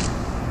funerals,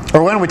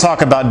 or when we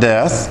talk about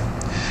death,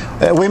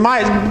 we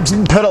might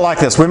put it like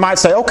this. We might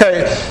say,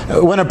 okay,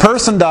 when a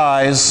person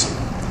dies,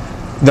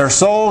 their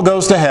soul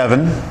goes to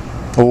heaven,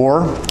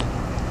 or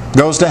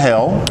goes to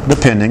hell,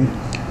 depending,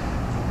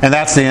 and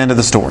that's the end of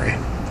the story.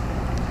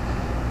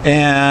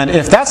 And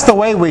if that's the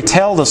way we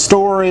tell the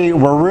story,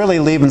 we're really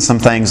leaving some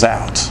things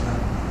out.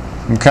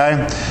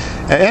 Okay?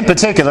 In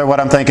particular, what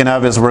I'm thinking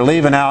of is we're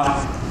leaving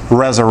out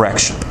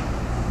resurrection.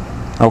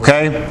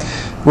 Okay?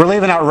 We're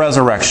leaving out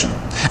resurrection.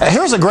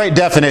 Here's a great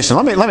definition.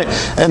 Let me.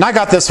 And I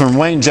got this from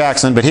Wayne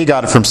Jackson, but he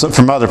got it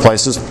from other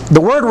places.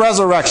 The word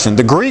resurrection,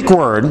 the Greek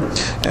word,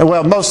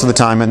 well, most of the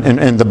time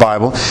in the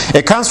Bible,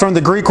 it comes from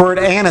the Greek word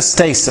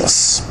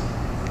anastasis,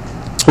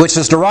 which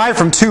is derived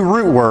from two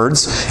root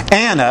words,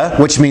 ana,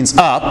 which means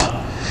up,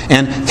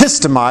 and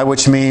histomai,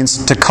 which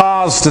means to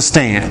cause to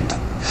stand.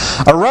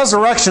 A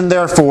resurrection,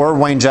 therefore,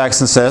 Wayne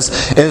Jackson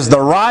says, is the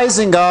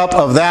rising up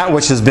of that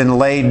which has been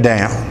laid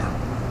down.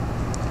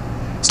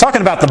 It's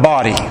talking about the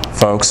body,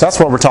 folks. That's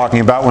what we're talking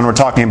about when we're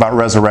talking about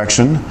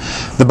resurrection.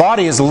 The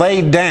body is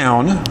laid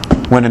down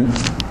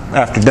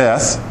after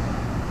death.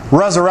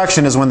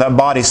 Resurrection is when that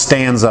body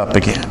stands up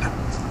again.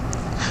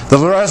 The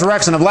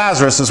resurrection of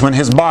Lazarus is when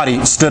his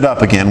body stood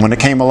up again, when it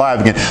came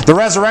alive again. The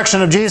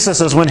resurrection of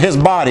Jesus is when his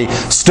body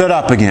stood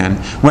up again,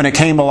 when it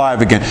came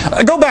alive again.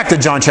 Go back to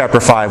John chapter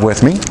 5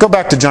 with me. Go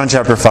back to John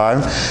chapter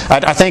 5.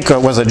 I think,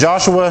 was it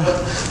Joshua?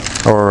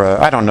 Or,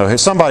 I don't know.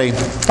 Somebody,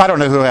 I don't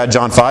know who had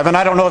John 5. And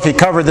I don't know if he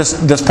covered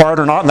this part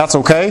or not, and that's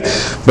okay.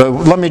 But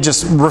let me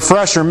just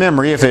refresh your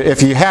memory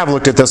if you have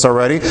looked at this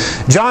already.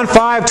 John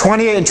 5,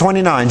 28 and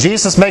 29.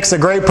 Jesus makes a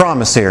great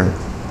promise here.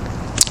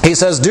 He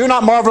says, "Do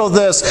not marvel at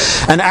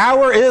this, an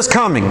hour is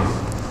coming,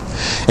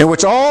 in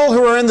which all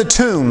who are in the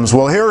tombs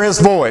will hear His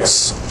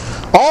voice.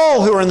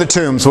 All who are in the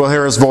tombs will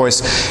hear His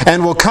voice,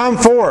 and will come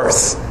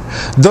forth.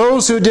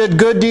 Those who did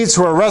good deeds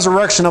to a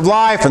resurrection of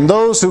life, and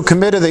those who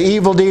committed the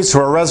evil deeds to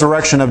a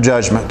resurrection of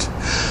judgment."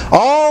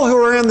 All who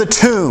are in the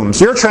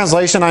tombs. Your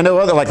translation, I know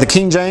other, like the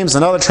King James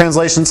and other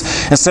translations,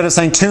 instead of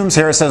saying tombs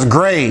here, it says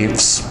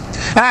graves.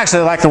 And I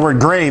actually like the word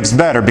graves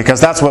better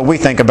because that's what we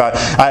think about.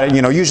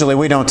 Usually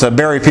we don't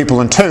bury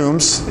people in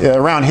tombs,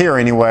 around here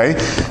anyway,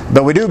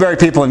 but we do bury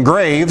people in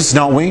graves,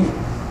 don't we?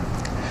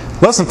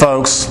 Listen,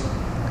 folks,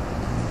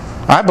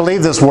 I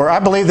believe this word. I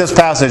believe this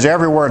passage,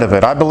 every word of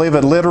it. I believe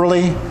it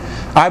literally.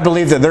 I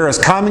believe that there is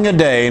coming a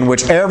day in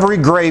which every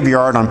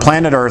graveyard on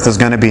planet Earth is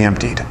going to be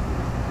emptied.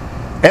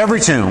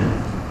 Every tomb,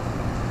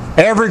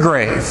 every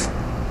grave,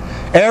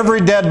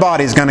 every dead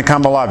body is going to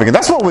come alive again.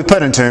 That's what we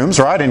put in tombs,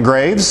 right? In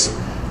graves.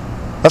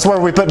 That's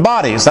where we put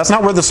bodies. That's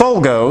not where the soul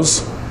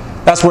goes.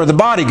 That's where the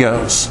body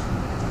goes.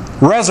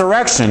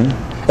 Resurrection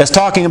is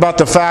talking about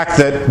the fact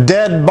that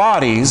dead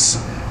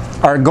bodies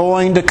are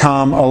going to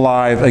come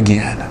alive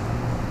again.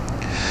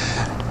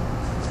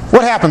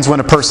 What happens when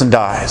a person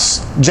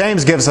dies?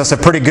 James gives us a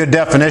pretty good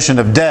definition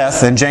of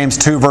death in James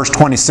 2, verse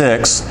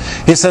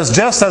 26. He says,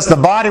 just as the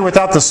body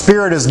without the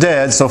spirit is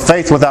dead, so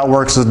faith without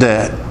works is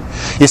dead.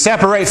 You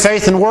separate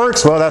faith and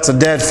works, well, that's a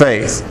dead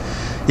faith.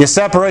 You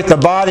separate the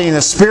body and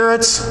the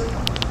spirits,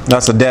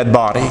 that's a dead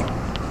body.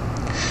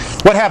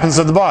 What happens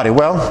to the body?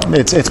 Well,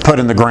 it's put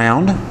in the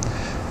ground.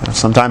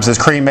 Sometimes it's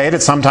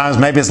cremated, sometimes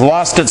maybe it's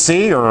lost at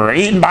sea or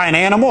eaten by an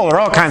animal, or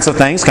all kinds of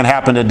things can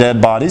happen to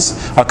dead bodies.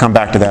 I'll come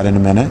back to that in a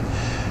minute.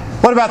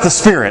 What about the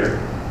spirit?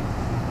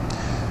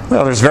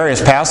 Well, there's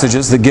various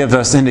passages that give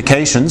us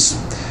indications.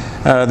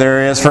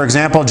 There is, for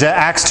example,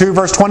 Acts 2,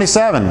 verse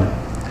 27.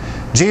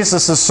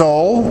 Jesus'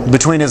 soul,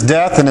 between his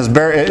death and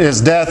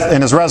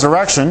his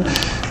resurrection,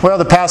 well,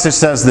 the passage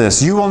says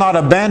this, you will not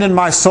abandon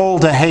my soul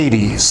to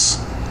Hades,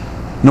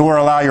 nor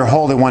allow your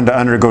Holy One to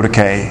undergo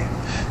decay.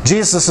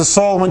 Jesus'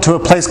 soul went to a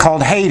place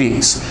called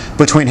Hades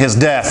between his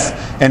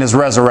death and his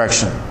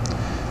resurrection.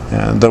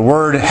 The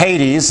word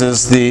Hades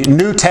is the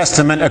New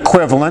Testament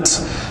equivalent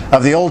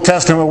of the Old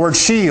Testament word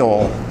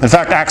Sheol. In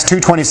fact, Acts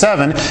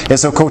 2:27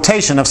 is a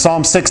quotation of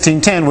Psalm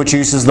 16:10, which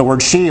uses the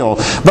word Sheol.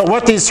 But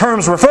what these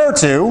terms refer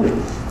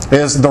to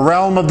is the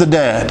realm of the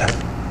dead.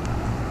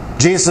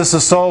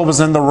 Jesus' soul was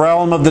in the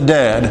realm of the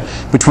dead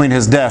between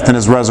his death and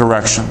his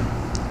resurrection.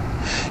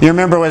 You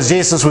remember as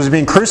Jesus was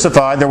being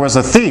crucified, there was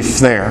a thief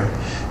there.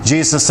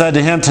 Jesus said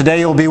to him, today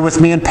you'll be with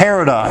me in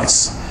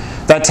paradise.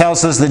 That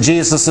tells us that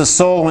Jesus'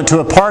 soul went to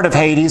a part of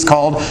Hades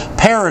called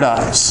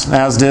paradise,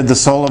 as did the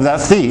soul of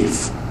that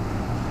thief.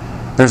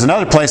 There's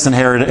another place in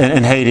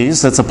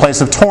Hades that's a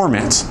place of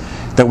torment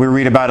that we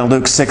read about in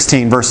Luke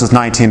 16, verses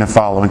 19 and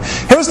following.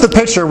 Here's the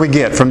picture we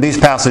get from these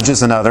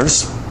passages and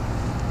others.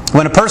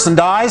 When a person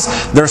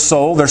dies, their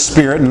soul, their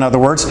spirit, in other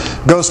words,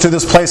 goes to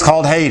this place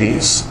called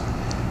Hades.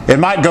 It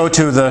might go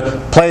to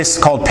the place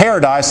called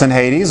paradise in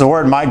Hades,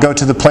 or it might go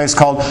to the place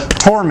called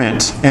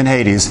torment in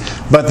Hades.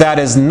 But that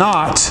is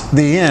not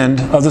the end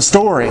of the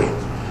story.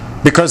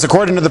 Because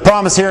according to the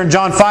promise here in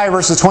John 5,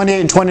 verses 28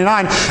 and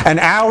 29, an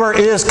hour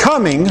is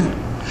coming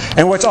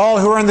in which all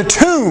who are in the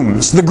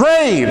tombs, the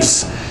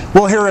graves,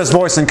 will hear His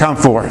voice and come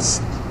forth.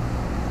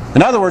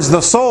 In other words,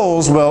 the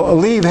souls will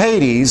leave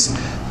Hades,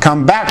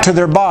 come back to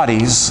their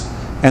bodies,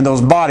 and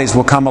those bodies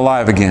will come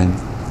alive again.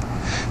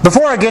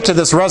 Before I get to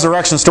this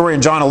resurrection story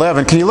in John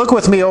 11, can you look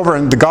with me over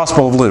in the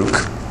Gospel of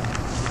Luke?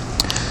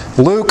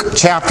 Luke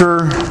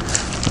chapter,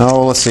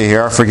 let's see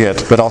here, I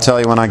forget, but I'll tell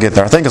you when I get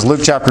there. I think it's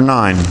Luke chapter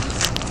 9.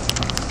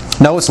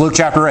 No, it's Luke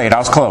chapter 8. I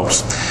was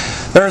close.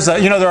 There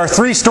are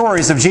three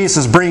stories of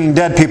Jesus bringing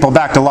dead people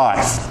back to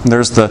life.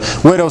 There's the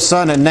widow's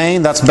son at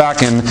Nain, that's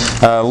back in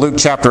Luke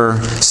chapter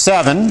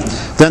 7.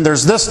 Then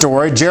there's this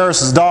story,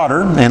 Jairus'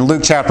 daughter, in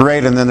Luke chapter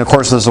 8. And then, of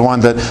course, there's the one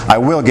that I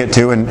will get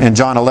to in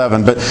John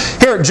 11. But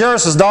here,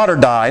 Jairus' daughter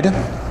died.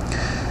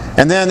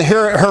 And then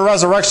here, her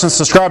resurrection is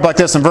described like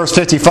this in verse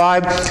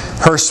 55.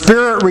 Her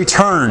spirit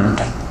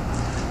returned.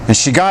 And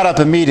she got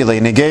up immediately,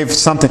 and he gave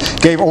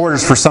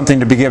orders for something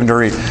to be given to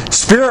her eat.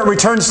 Spirit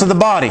returns to the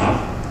body.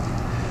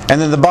 And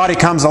then the body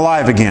comes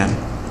alive again.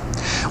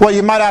 Well,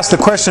 you might ask the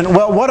question,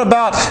 well, what if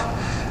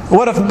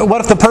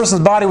the person's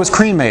body was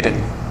cremated?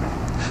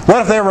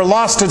 What if they were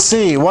lost at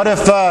sea? What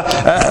if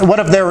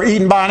they were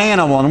eaten by an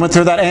animal and went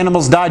through that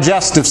animal's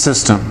digestive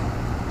system?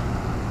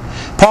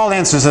 Paul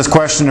answers this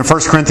question in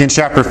 1 Corinthians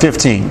chapter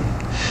 15.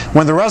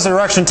 When the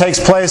resurrection takes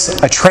place,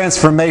 a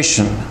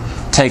transformation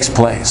takes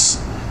place.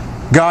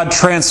 God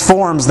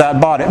transforms that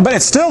body. But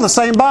it's still the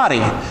same body.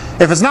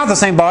 If it's not the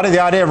same body, the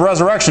idea of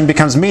resurrection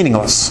becomes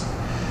meaningless.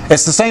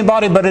 It's the same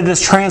body, but it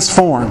is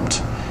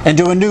transformed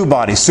into a new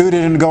body,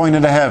 suited and going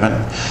into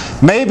heaven.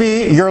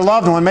 Maybe your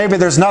loved one, maybe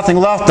there's nothing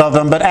left of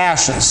them but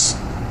ashes.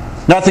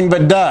 Nothing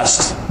but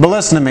dust. But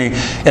listen to me.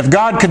 If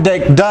God could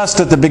take dust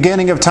at the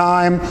beginning of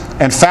time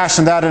and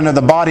fashion that into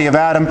the body of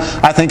Adam,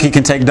 I think He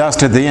can take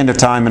dust at the end of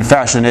time and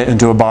fashion it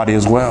into a body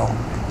as well.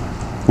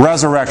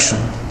 Resurrection.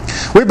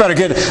 We better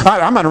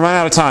I'm going to run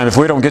out of time if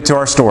we don't get to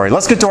our story.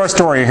 Let's get to our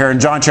story here in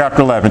John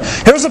chapter 11.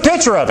 Here's a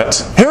picture of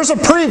it. Here's a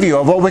preview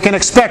of what we can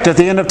expect at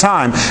the end of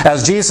time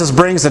as Jesus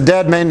brings a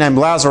dead man named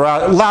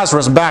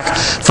Lazarus back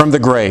from the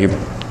grave.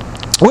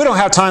 We don't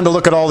have time to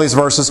look at all these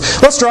verses.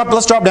 Let's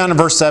drop down to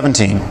verse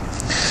 17. In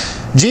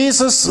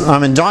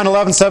John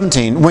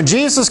 11:17, when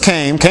Jesus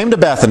came to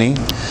Bethany,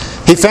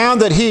 he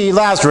found that he,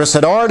 Lazarus,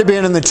 had already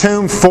been in the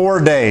tomb 4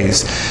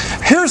 days.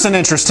 Here's an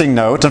interesting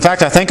note. In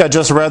fact, I think I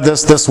just read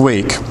this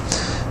week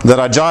that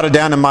I jotted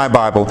down in my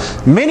Bible.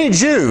 Many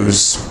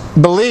Jews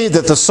believed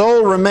that the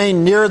soul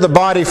remained near the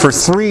body for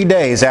 3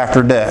 days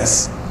after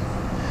death,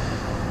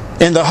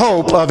 in the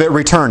hope of it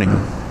returning.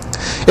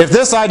 If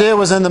this idea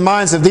was in the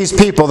minds of these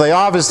people, they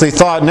obviously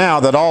thought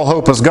now that all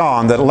hope was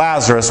gone, that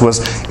Lazarus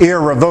was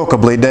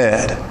irrevocably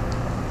dead.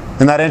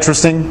 Isn't that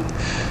interesting?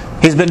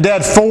 He's been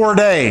dead 4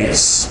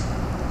 days.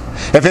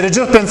 If it had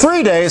just been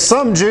 3 days,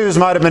 some Jews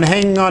might have been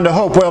hanging on to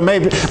hope. Well,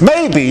 maybe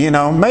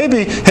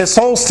his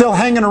soul's still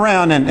hanging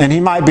around and he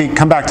might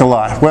come back to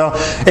life. Well,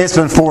 it's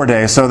been 4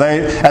 days, so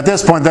at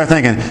this point they're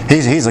thinking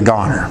he's a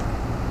goner.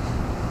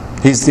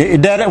 He's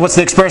dead. What's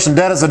the expression?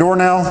 Dead as a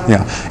doornail?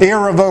 Yeah.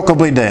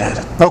 Irrevocably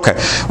dead.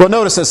 Okay. Well,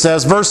 notice it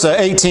says, verse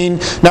 18,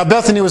 Now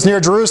Bethany was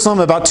near Jerusalem,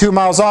 about 2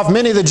 miles off.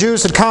 Many of the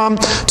Jews had come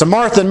to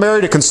Martha and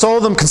Mary to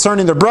console them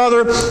concerning their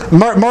brother.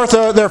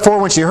 Martha,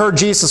 therefore, when she heard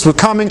Jesus was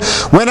coming,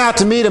 went out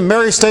to meet him.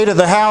 Mary stayed at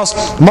the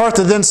house.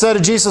 Martha then said to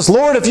Jesus,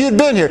 Lord, if you'd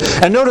been here.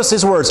 And notice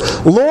these words,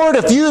 Lord,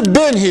 if you'd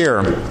been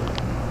here,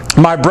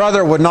 my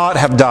brother would not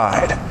have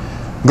died.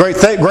 Great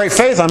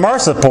faith on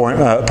Martha's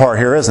part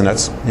here, isn't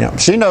it? Yeah.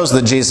 She knows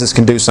that Jesus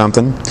can do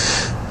something.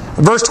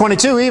 Verse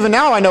 22, Even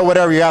now I know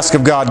whatever you ask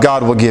of God,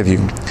 God will give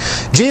you.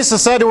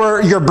 Jesus said to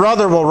her, Your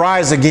brother will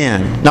rise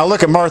again. Now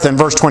look at Martha in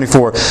verse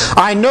 24.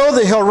 I know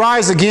that he'll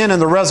rise again in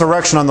the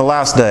resurrection on the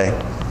last day.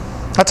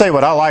 I'll tell you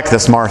what, I like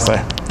this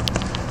Martha.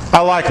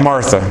 I like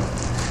Martha.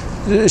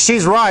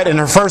 She's right in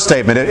her first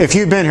statement. If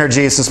you'd been here,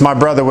 Jesus, my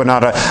brother would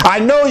not have. I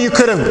know you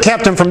could have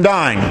kept him from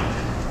dying.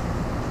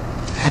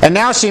 And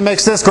now she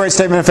makes this great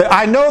statement.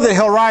 I know that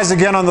he'll rise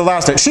again on the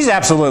last day. She's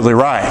absolutely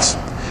right.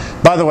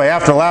 By the way,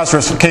 after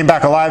Lazarus came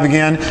back alive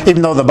again,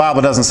 even though the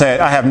Bible doesn't say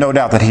it, I have no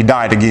doubt that he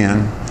died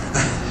again.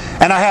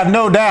 And I have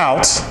no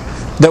doubt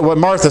that what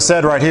Martha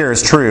said right here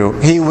is true.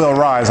 He will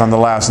rise on the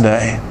last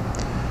day.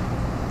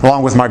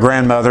 Along with my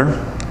grandmother,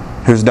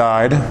 who's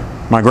died,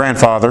 my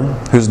grandfather,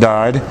 who's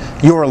died,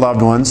 your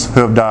loved ones who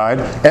have died,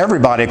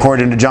 everybody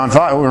according to John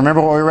 5. Remember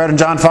what we read in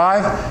John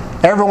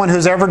 5? Everyone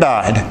who's ever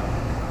died.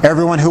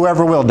 Everyone who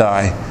ever will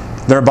die,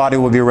 their body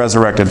will be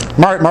resurrected.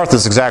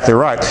 Martha's exactly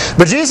right.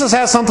 But Jesus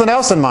has something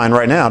else in mind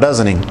right now,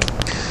 doesn't he?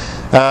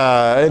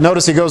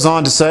 Notice he goes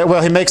on to say,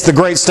 he makes the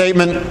great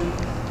statement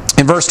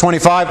in verse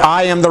 25,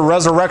 I am the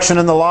resurrection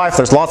and the life.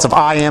 There's lots of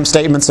I am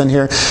statements in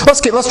here.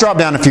 Let's drop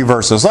down a few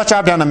verses. Let's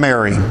drop down to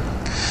Mary.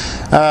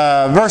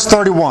 Verse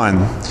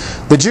 31.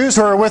 The Jews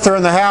who were with her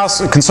in the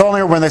house, consoling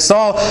her, when they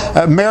saw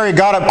Mary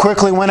got up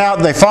quickly, went out,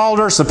 they followed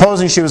her,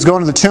 supposing she was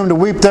going to the tomb to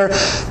weep there.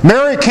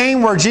 Mary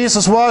came where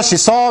Jesus was. She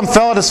saw him,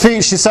 fell at his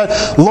feet. She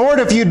said, Lord,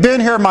 if you'd been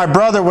here, my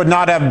brother would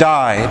not have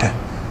died.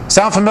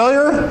 Sound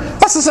familiar?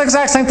 That's the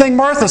exact same thing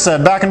Martha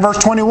said back in verse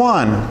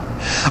 21.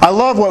 I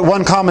love what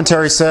one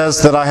commentary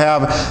says that I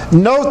have.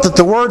 Note that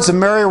the words of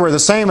Mary were the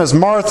same as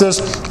Martha's.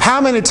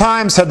 How many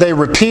times had they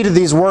repeated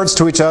these words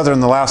to each other in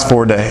the last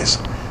 4 days?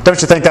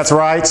 Don't you think that's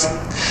right?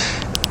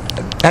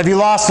 Have you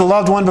lost a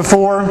loved one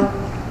before?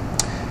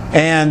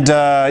 And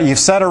you've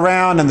sat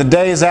around in the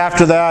days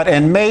after that,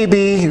 and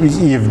maybe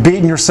you've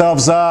beaten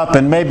yourselves up,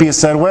 and maybe you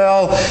said,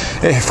 well,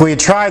 if we had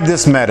tried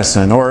this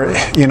medicine, or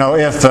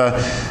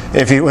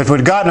if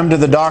we'd gotten them to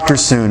the doctor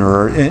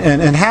sooner,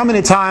 and how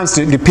many times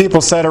do people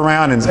sit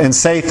around and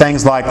say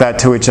things like that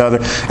to each other?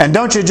 And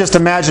don't you just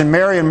imagine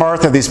Mary and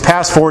Martha these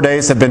past 4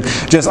 days have been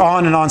just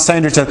on and on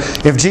saying to each other,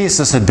 if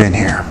Jesus had been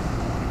here,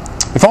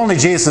 if only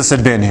Jesus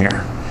had been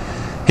here,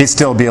 he'd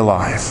still be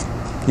alive.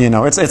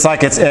 It's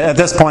like at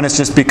this point it's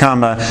just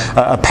become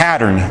a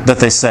pattern that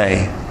they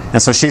say.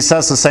 And so she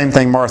says the same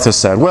thing Martha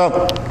said.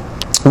 Well,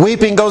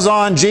 weeping goes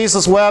on.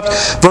 Jesus wept.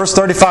 Verse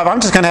 35.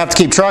 I'm just going to have to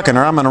keep trucking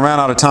or I'm going to run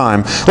out of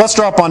time. Let's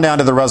drop on down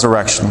to the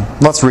resurrection.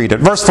 Let's read it.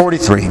 Verse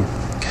 43.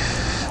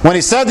 When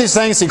he said these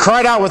things, he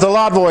cried out with a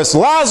loud voice,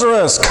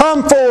 Lazarus,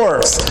 come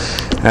forth!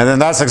 And then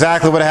that's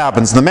exactly what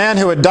happens. The man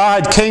who had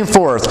died came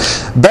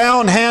forth,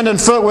 bound hand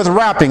and foot with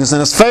wrappings, and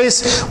his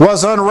face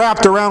was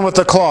unwrapped around with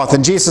a cloth.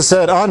 And Jesus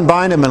said,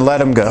 unbind him and let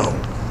him go.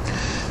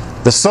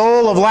 The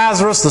soul of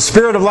Lazarus, the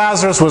spirit of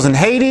Lazarus was in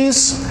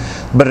Hades,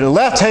 but it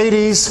left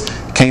Hades,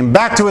 came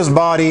back to his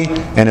body,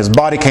 and his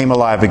body came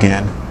alive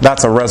again.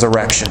 That's a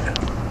resurrection.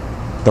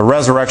 The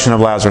resurrection of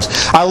Lazarus.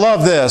 I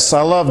love this.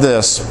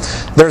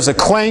 There's a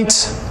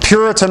quaint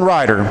Puritan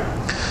writer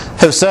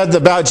who said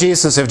about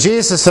Jesus, if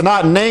Jesus had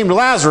not named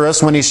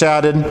Lazarus when he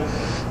shouted,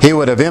 he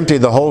would have emptied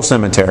the whole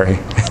cemetery.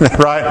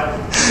 Right?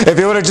 If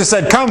he would have just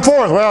said, come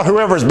forth, well,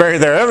 whoever's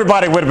buried there,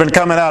 everybody would have been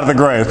coming out of the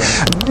grave.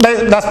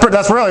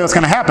 That's really what's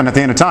going to happen at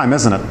the end of time,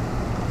 isn't it?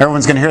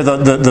 Everyone's going to hear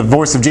the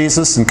voice of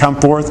Jesus and come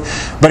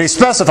forth. But he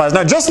specifies,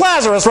 now just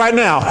Lazarus right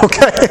now,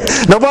 okay?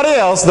 Nobody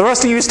else. The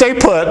rest of you stay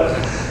put.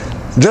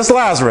 Just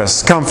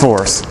Lazarus, come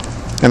forth.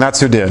 And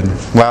that's who did.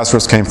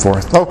 Lazarus came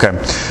forth. Okay.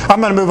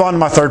 I'm going to move on to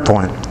my third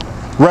point.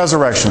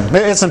 Resurrection.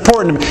 It's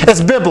important to me.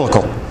 It's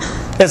biblical.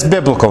 It's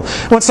biblical.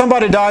 When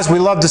somebody dies, we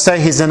love to say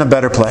he's in a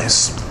better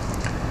place.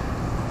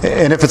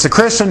 And if it's a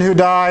Christian who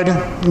died,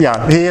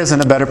 yeah, he is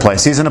in a better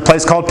place. He's in a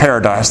place called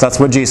paradise. That's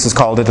what Jesus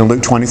called it in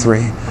Luke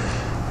 23.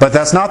 But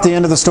that's not the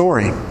end of the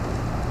story.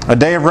 A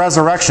day of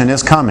resurrection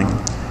is coming.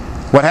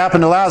 What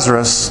happened to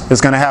Lazarus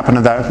is going to happen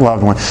to that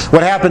loved one.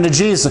 What happened to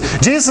Jesus?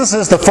 Jesus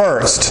is the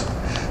first.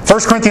 1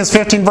 Corinthians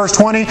 15 verse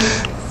 20,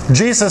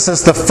 Jesus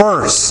is the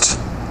first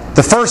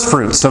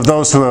fruits of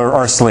those who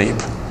are asleep.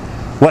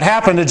 What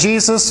happened to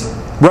Jesus,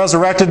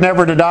 resurrected,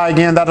 never to die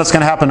again, that is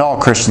going to happen to all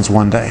Christians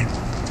one day.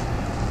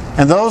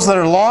 And those that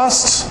are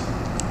lost,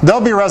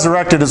 they'll be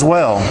resurrected as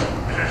well.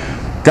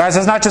 Guys,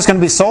 it's not just going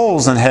to be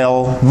souls in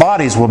hell,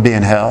 bodies will be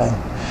in hell.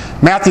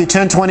 Matthew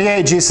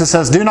 10:28, Jesus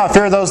says, "Do not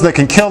fear those that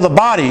can kill the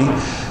body,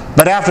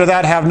 but after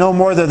that have no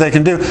more that they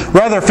can do.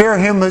 Rather fear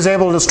him who is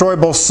able to destroy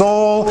both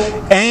soul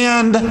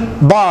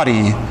and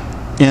body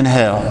in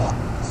hell."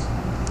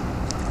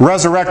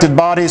 Resurrected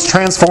bodies,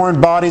 transformed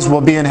bodies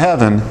will be in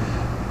heaven.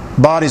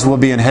 Bodies will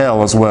be in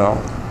hell as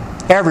well.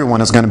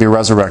 Everyone is going to be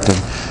resurrected.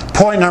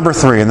 Point number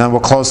 3, and then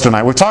we'll close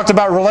tonight. We've talked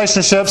about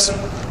relationships.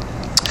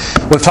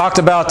 We've talked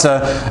about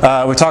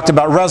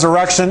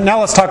resurrection.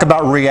 Now let's talk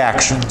about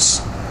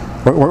reactions.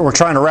 We're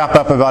trying to wrap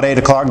up about 8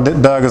 o'clock.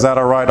 Doug, is that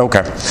all right?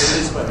 Okay.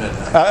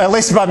 At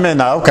least by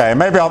midnight. Okay.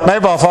 Maybe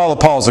I'll follow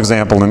Paul's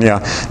example. And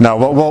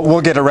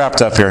we'll get it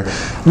wrapped up here.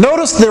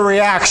 Notice the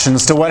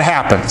reactions to what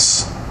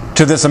happens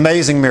to this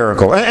amazing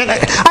miracle. And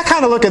I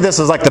kind of look at this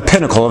as like the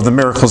pinnacle of the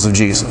miracles of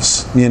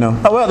Jesus.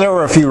 Well, there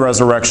were a few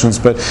resurrections,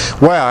 but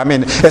wow, I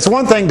mean, it's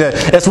one thing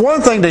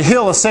to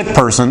heal a sick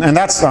person, and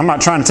I'm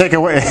not trying to take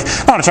away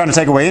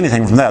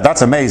anything from that.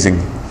 That's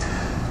amazing.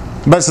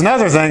 But it's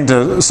another thing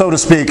to, so to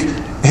speak,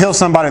 heal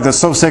somebody that's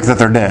so sick that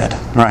they're dead,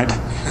 right?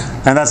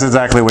 And that's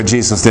exactly what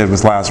Jesus did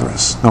with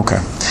Lazarus.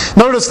 Okay.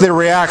 Notice the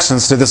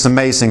reactions to this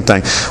amazing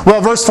thing. Well,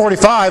 verse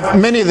 45,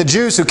 many of the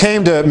Jews who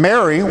came to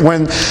Mary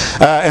and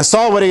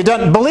saw what he had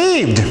done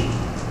believed.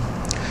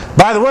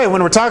 By the way,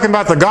 when we're talking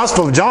about the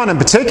Gospel of John in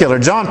particular,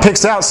 John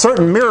picks out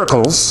certain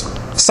miracles,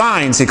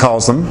 signs he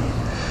calls them,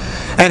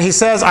 and he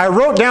says, I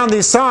wrote down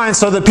these signs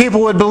so that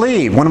people would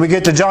believe. When we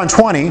get to John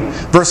 20,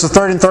 verses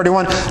 30 and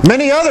 31,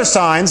 many other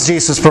signs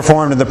Jesus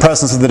performed in the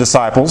presence of the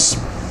disciples.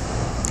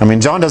 I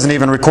mean, John doesn't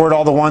even record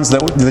all the ones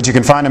that you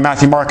can find in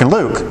Matthew, Mark, and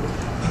Luke.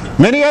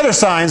 Many other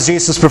signs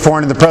Jesus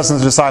performed in the presence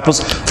of the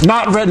disciples,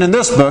 not written in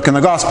this book, in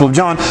the Gospel of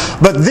John,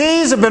 but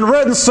these have been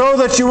written so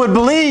that you would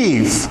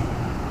believe.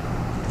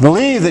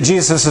 Believe that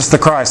Jesus is the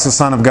Christ, the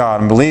Son of God,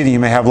 and believe you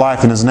may have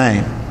life in His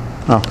name.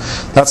 Oh,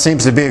 that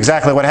seems to be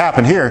exactly what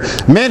happened here.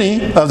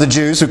 Many of the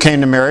Jews who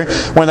came to Mary,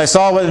 when they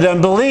saw what he had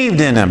done,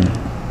 believed in Him.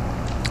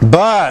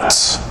 But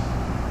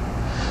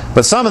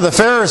some of the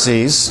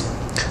Pharisees,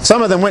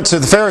 some of them went to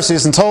the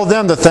Pharisees and told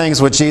them the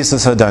things which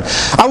Jesus had done.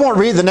 I won't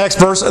read the next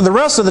verse. The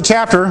rest of the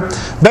chapter,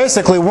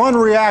 basically one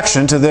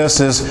reaction to this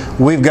is,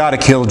 we've got to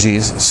kill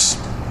Jesus.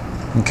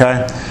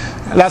 Okay?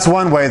 That's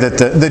one way that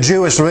the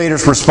Jewish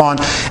leaders respond.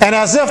 And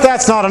as if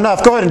that's not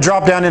enough, go ahead and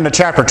drop down into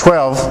chapter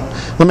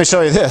 12. Let me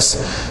show you this.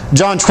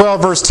 John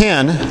 12, verse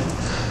 10.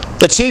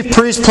 The chief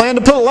priests planned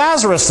to put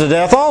Lazarus to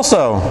death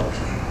also,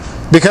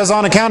 because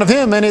on account of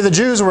him, many of the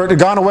Jews had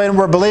gone away and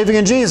were believing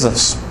in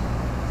Jesus.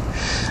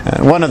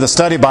 One of the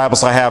study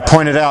Bibles I have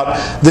pointed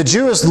out, the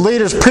Jewish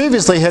leaders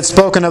previously had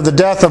spoken of the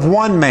death of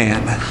one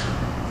man,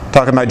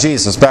 talking about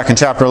Jesus, back in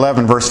chapter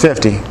 11, verse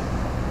 50.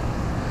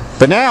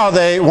 But now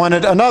they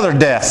wanted another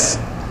death.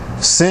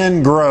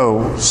 Sin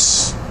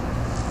grows.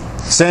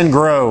 Sin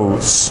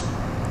grows.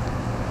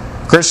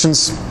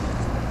 Christians,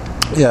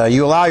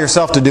 you allow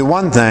yourself to do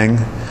one thing,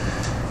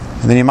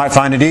 and then you might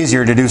find it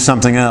easier to do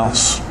something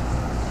else.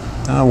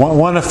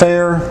 One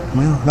affair,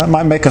 well, that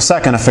might make a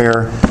second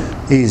affair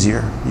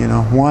easier.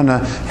 One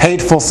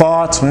hateful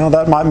thought, well,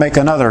 that might make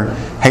another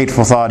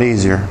hateful thought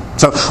easier.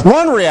 So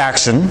one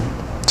reaction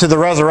to the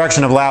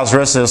resurrection of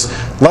Lazarus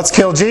is, let's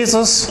kill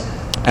Jesus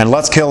and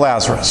let's kill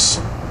Lazarus.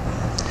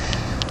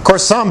 Of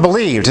course, some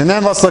believed. And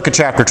then let's look at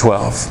chapter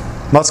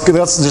 12. Let's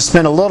just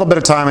spend a little bit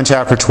of time in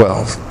chapter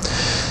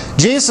 12.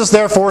 Jesus,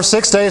 therefore,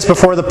 6 days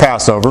before the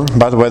Passover,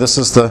 by the way, this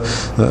is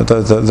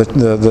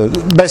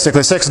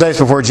basically 6 days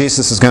before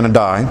Jesus is going to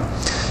die,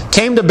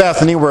 came to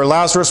Bethany where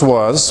Lazarus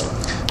was,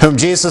 whom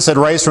Jesus had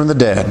raised from the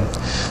dead.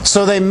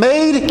 So they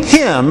made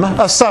him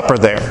a supper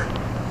there.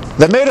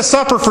 They made a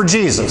supper for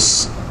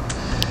Jesus.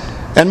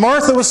 And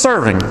Martha was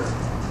serving.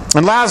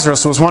 And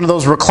Lazarus was one of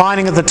those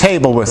reclining at the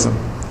table with him.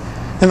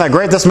 Isn't that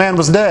great? This man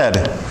was dead.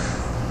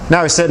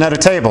 Now he's sitting at a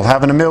table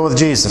having a meal with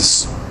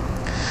Jesus.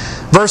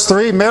 Verse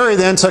 3, Mary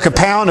then took a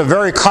pound of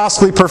very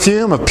costly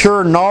perfume of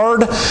pure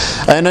nard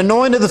and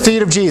anointed the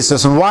feet of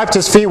Jesus and wiped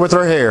his feet with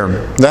her hair.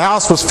 The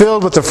house was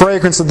filled with the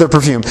fragrance of the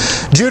perfume.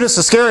 Judas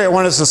Iscariot,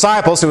 one of his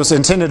disciples who was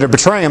intended to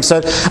betray him,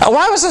 said,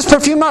 why was this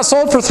perfume not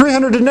sold for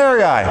 300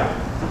 denarii,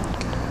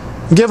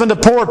 given to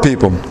poor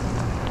people?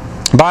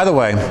 By the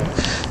way,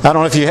 I don't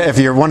know if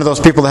you're one of those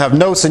people that have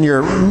notes in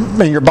your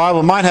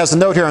Bible. Mine has a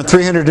note here on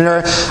 300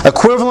 denarii,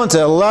 equivalent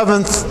to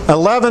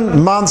 11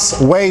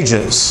 months'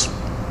 wages.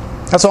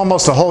 That's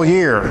almost a whole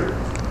year.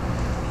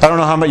 I don't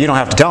know how much. You don't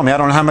have to tell me. I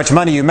don't know how much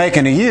money you make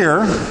in a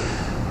year,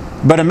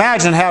 But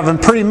imagine having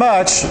pretty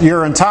much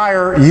your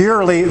entire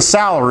yearly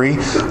salary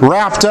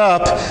wrapped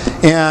up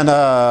in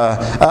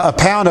a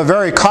pound of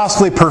very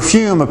costly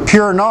perfume of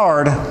pure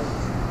nard.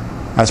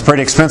 That's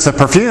pretty expensive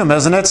perfume,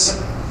 isn't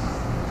it?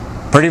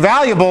 Pretty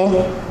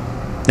valuable.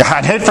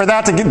 I'd hate for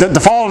that to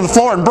fall to the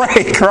floor and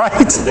break,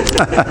 right?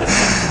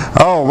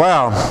 Oh,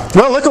 wow.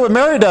 Well, look at what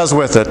Mary does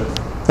with it.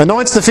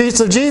 Anoints the feet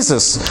of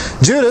Jesus.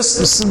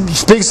 Judas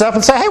speaks up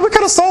and says, hey, we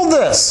could have sold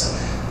this.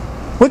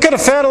 We could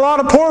have fed a lot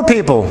of poor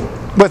people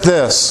with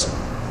this.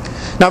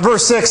 Now,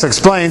 verse 6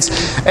 explains,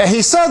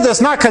 he said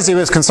this not because he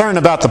was concerned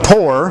about the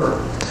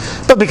poor,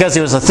 but because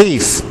he was a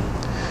thief.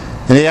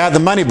 And he had the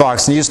money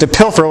box and he used to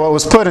pilfer what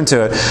was put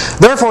into it.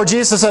 Therefore,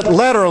 Jesus said,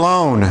 let her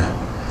alone,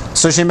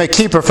 so she may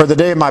keep her for the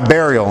day of my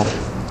burial.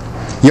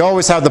 You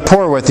always have the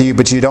poor with you,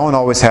 but you don't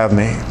always have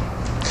me.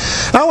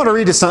 Now, I want to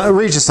read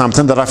you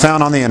something that I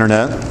found on the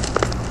internet.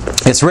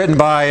 It's written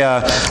by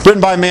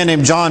a man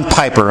named John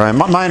Piper.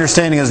 My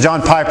understanding is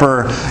John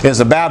Piper is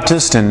a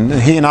Baptist, and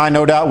he and I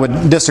no doubt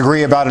would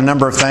disagree about a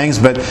number of things,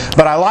 but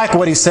I like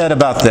what he said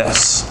about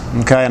this.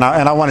 Okay, and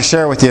I want to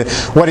share with you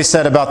what he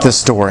said about this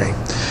story.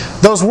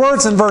 Those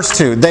words in verse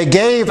 2, they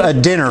gave a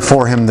dinner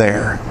for him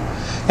there.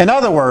 In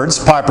other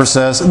words, Piper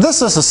says,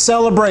 this is a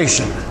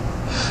celebration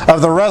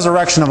of the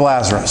resurrection of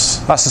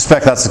Lazarus. I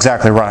suspect that's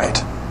exactly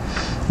right.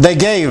 They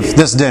gave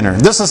this dinner.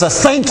 This is a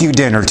thank you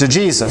dinner to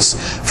Jesus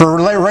for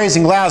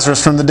raising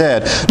Lazarus from the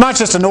dead. Not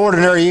just an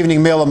ordinary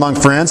evening meal among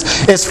friends.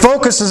 Its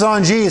focus is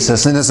on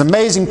Jesus and His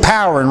amazing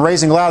power in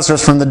raising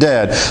Lazarus from the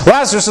dead.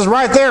 Lazarus is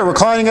right there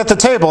reclining at the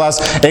table as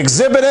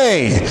Exhibit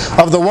A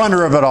of the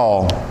wonder of it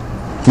all.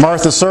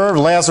 Martha served,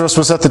 Lazarus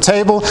was at the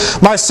table.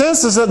 My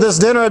sense is that this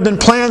dinner had been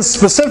planned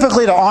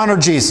specifically to honor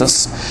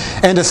Jesus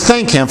and to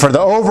thank Him for the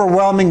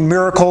overwhelming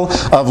miracle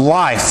of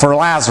life for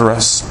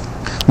Lazarus.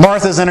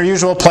 Martha's in her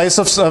usual place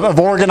of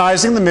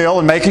organizing the meal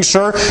and making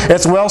sure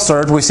it's well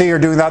served. We see her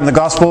doing that in the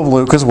Gospel of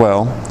Luke as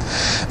well.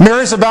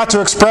 Mary's about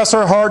to express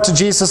her heart to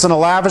Jesus in a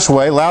lavish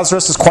way.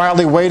 Lazarus is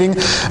quietly waiting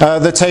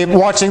the table,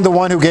 watching the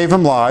one who gave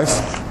him life.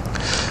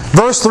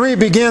 Verse 3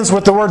 begins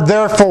with the word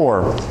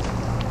therefore.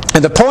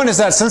 And the point is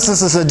that since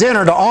this is a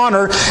dinner to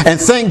honor and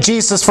thank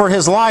Jesus for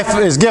His life,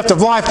 His gift of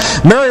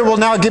life, Mary will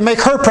now make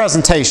her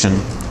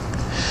presentation.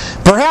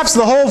 Perhaps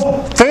the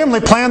whole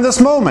family planned this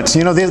moment.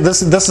 You know,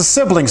 this is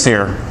siblings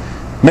here.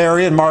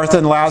 Mary and Martha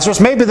and Lazarus.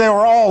 Maybe they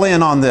were all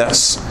in on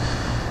this.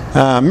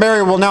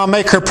 Mary will now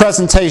make her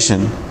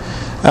presentation.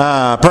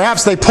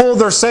 Perhaps they pulled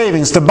their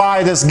savings to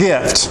buy this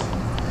gift.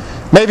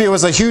 Maybe it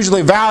was a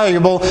hugely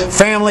valuable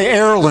family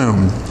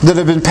heirloom that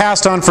had been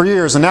passed on for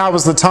years, and now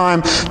was the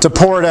time to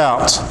pour it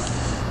out.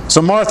 So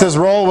Martha's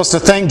role was to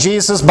thank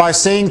Jesus by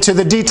seeing to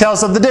the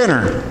details of the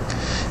dinner.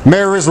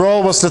 Mary's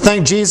role was to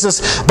thank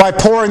Jesus by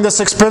pouring this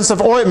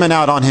expensive ointment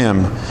out on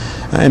Him.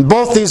 In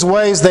both these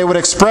ways, they would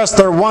express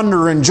their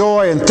wonder and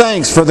joy and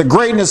thanks for the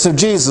greatness of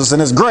Jesus and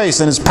His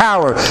grace and His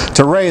power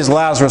to raise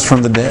Lazarus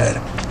from the dead.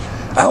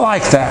 I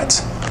like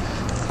that.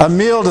 A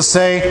meal to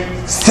say,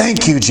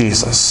 thank you,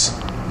 Jesus.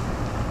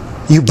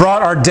 You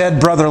brought our dead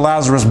brother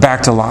Lazarus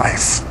back to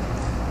life.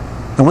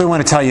 And we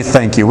want to tell you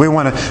thank you. We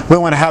want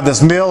to have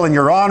this meal in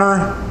your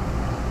honor.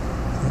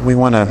 We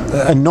want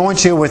to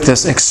anoint you with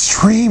this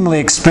extremely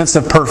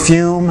expensive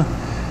perfume.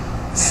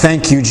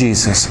 Thank you,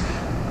 Jesus.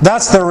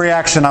 That's the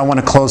reaction I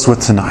want to close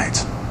with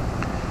tonight.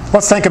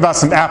 Let's think about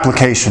some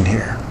application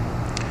here.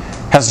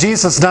 Has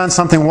Jesus done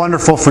something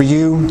wonderful for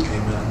you?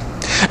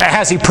 Amen.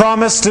 Has He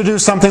promised to do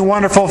something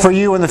wonderful for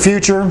you in the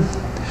future?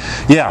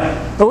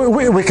 Yeah.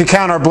 We could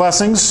count our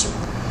blessings.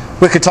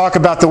 We could talk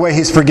about the way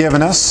He's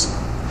forgiven us.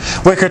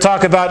 We could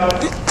talk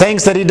about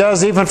things that He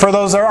does even for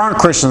those that aren't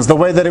Christians. The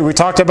way that we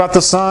talked about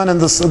the sun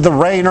and the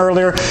rain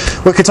earlier.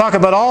 We could talk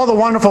about all the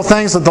wonderful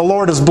things that the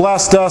Lord has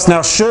blessed us.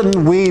 Now, shouldn't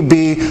we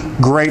be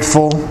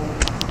grateful,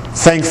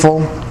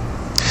 thankful?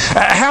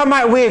 How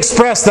might we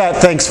express that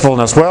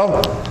thankfulness?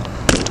 Well,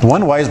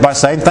 one way is by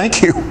saying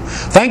thank you.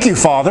 Thank you,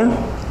 Father.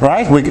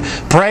 Right? We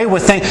pray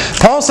with thanks.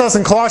 Paul says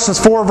in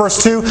Colossians 4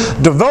 verse 2,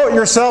 devote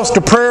yourselves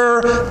to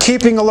prayer,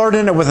 keeping alert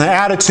in it with an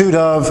attitude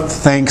of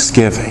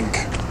thanksgiving.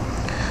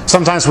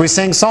 Sometimes we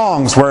sing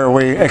songs where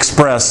we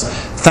express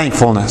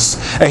thankfulness.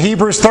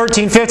 Hebrews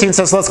 13:15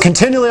 says, let's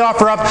continually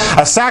offer up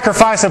a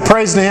sacrifice of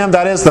praise to Him,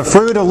 that is the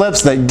fruit of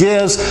lips that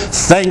gives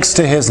thanks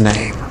to His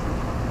name.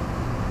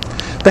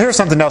 But here's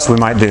something else we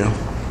might do.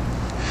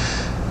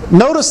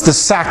 Notice the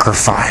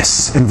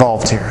sacrifice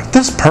involved here.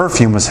 This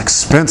perfume was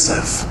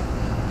expensive.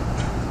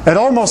 It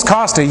almost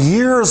cost a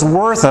year's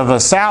worth of a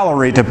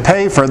salary to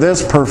pay for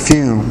this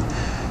perfume.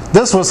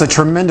 This was a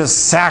tremendous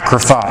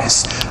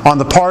sacrifice on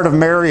the part of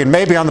Mary and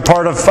maybe on the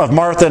part of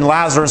Martha and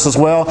Lazarus as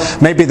well.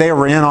 Maybe they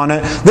were in on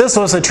it. This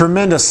was a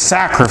tremendous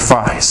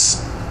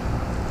sacrifice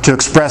to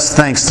express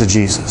thanks to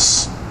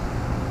Jesus.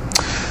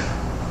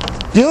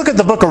 You look at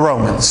the book of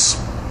Romans,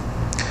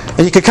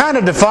 and you could kind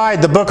of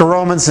divide the book of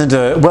Romans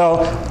into,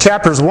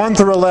 chapters 1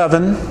 through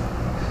 11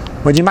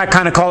 what you might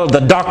kind of call it the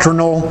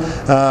doctrinal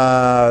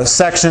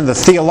section, the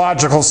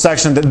theological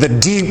section, the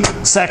deep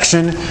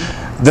section,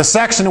 the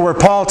section where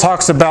Paul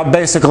talks about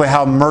basically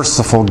how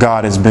merciful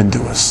God has been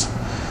to us.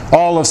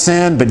 All have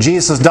sinned, but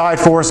Jesus died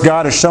for us.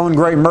 God has shown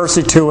great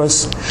mercy to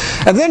us.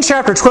 And then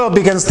chapter 12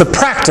 begins the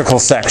practical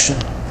section.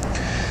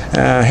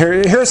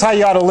 Here's how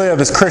you ought to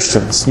live as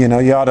Christians. You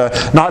ought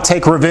to not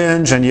take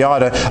revenge, and you ought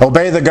to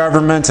obey the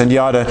government, and you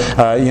ought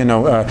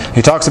to,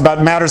 he talks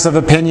about matters of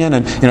opinion,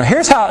 and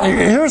here's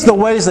the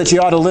ways that you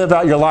ought to live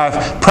out your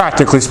life,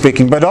 practically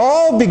speaking. But it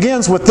all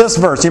begins with this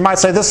verse. You might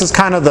say this is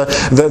kind of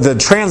the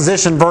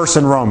transition verse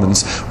in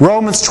Romans.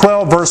 Romans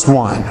 12, verse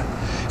 1.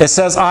 It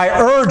says, I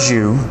urge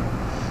you,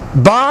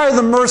 by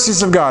the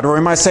mercies of God, or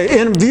we might say,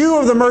 in view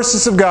of the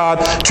mercies of God,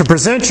 to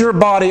present your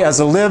body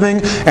as a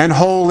living and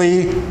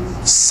holy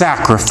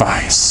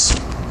sacrifice,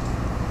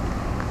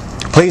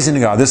 pleasing to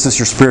God. This is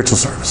your spiritual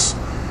service.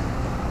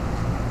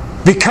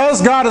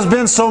 Because God has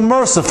been so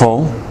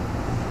merciful,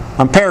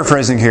 I'm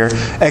paraphrasing here,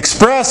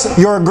 express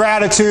your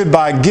gratitude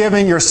by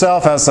giving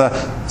yourself as a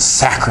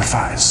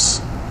sacrifice.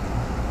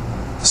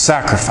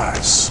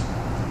 Sacrifice.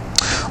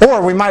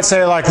 Or we might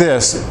say it like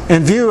this,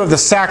 in view of the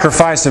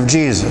sacrifice of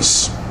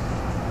Jesus,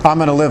 I'm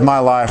going to live my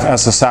life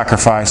as a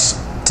sacrifice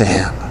to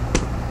Him.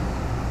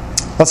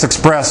 Let's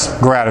express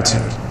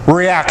gratitude.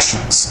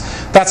 Reactions.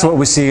 That's what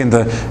we see in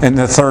the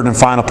third and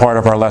final part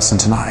of our lesson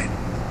tonight.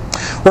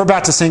 We're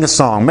about to sing a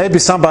song. Maybe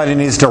somebody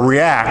needs to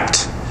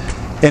react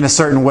in a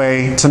certain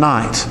way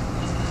tonight.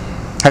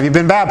 Have you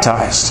been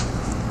baptized?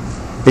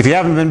 If you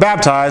haven't been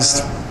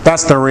baptized,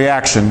 that's the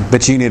reaction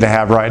that you need to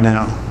have right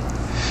now.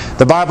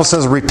 The Bible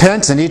says,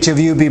 repent and each of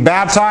you be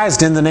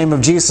baptized in the name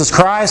of Jesus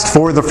Christ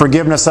for the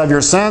forgiveness of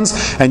your sins,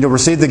 and you'll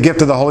receive the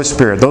gift of the Holy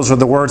Spirit. Those are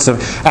the words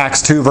of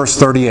Acts 2, verse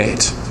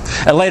 38.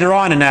 And later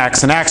on in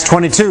Acts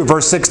 22,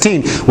 verse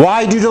 16,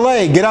 why do you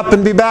delay? Get up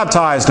and be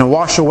baptized and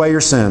wash away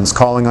your sins,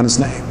 calling on His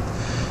name.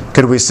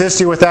 Could we assist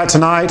you with that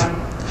tonight?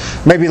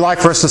 Maybe you'd like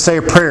for us to say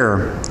a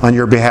prayer on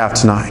your behalf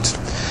tonight.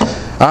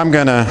 I'm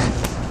going to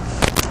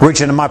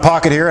reach into my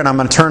pocket here and I'm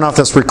going to turn off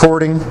this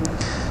recording.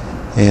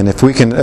 And if we can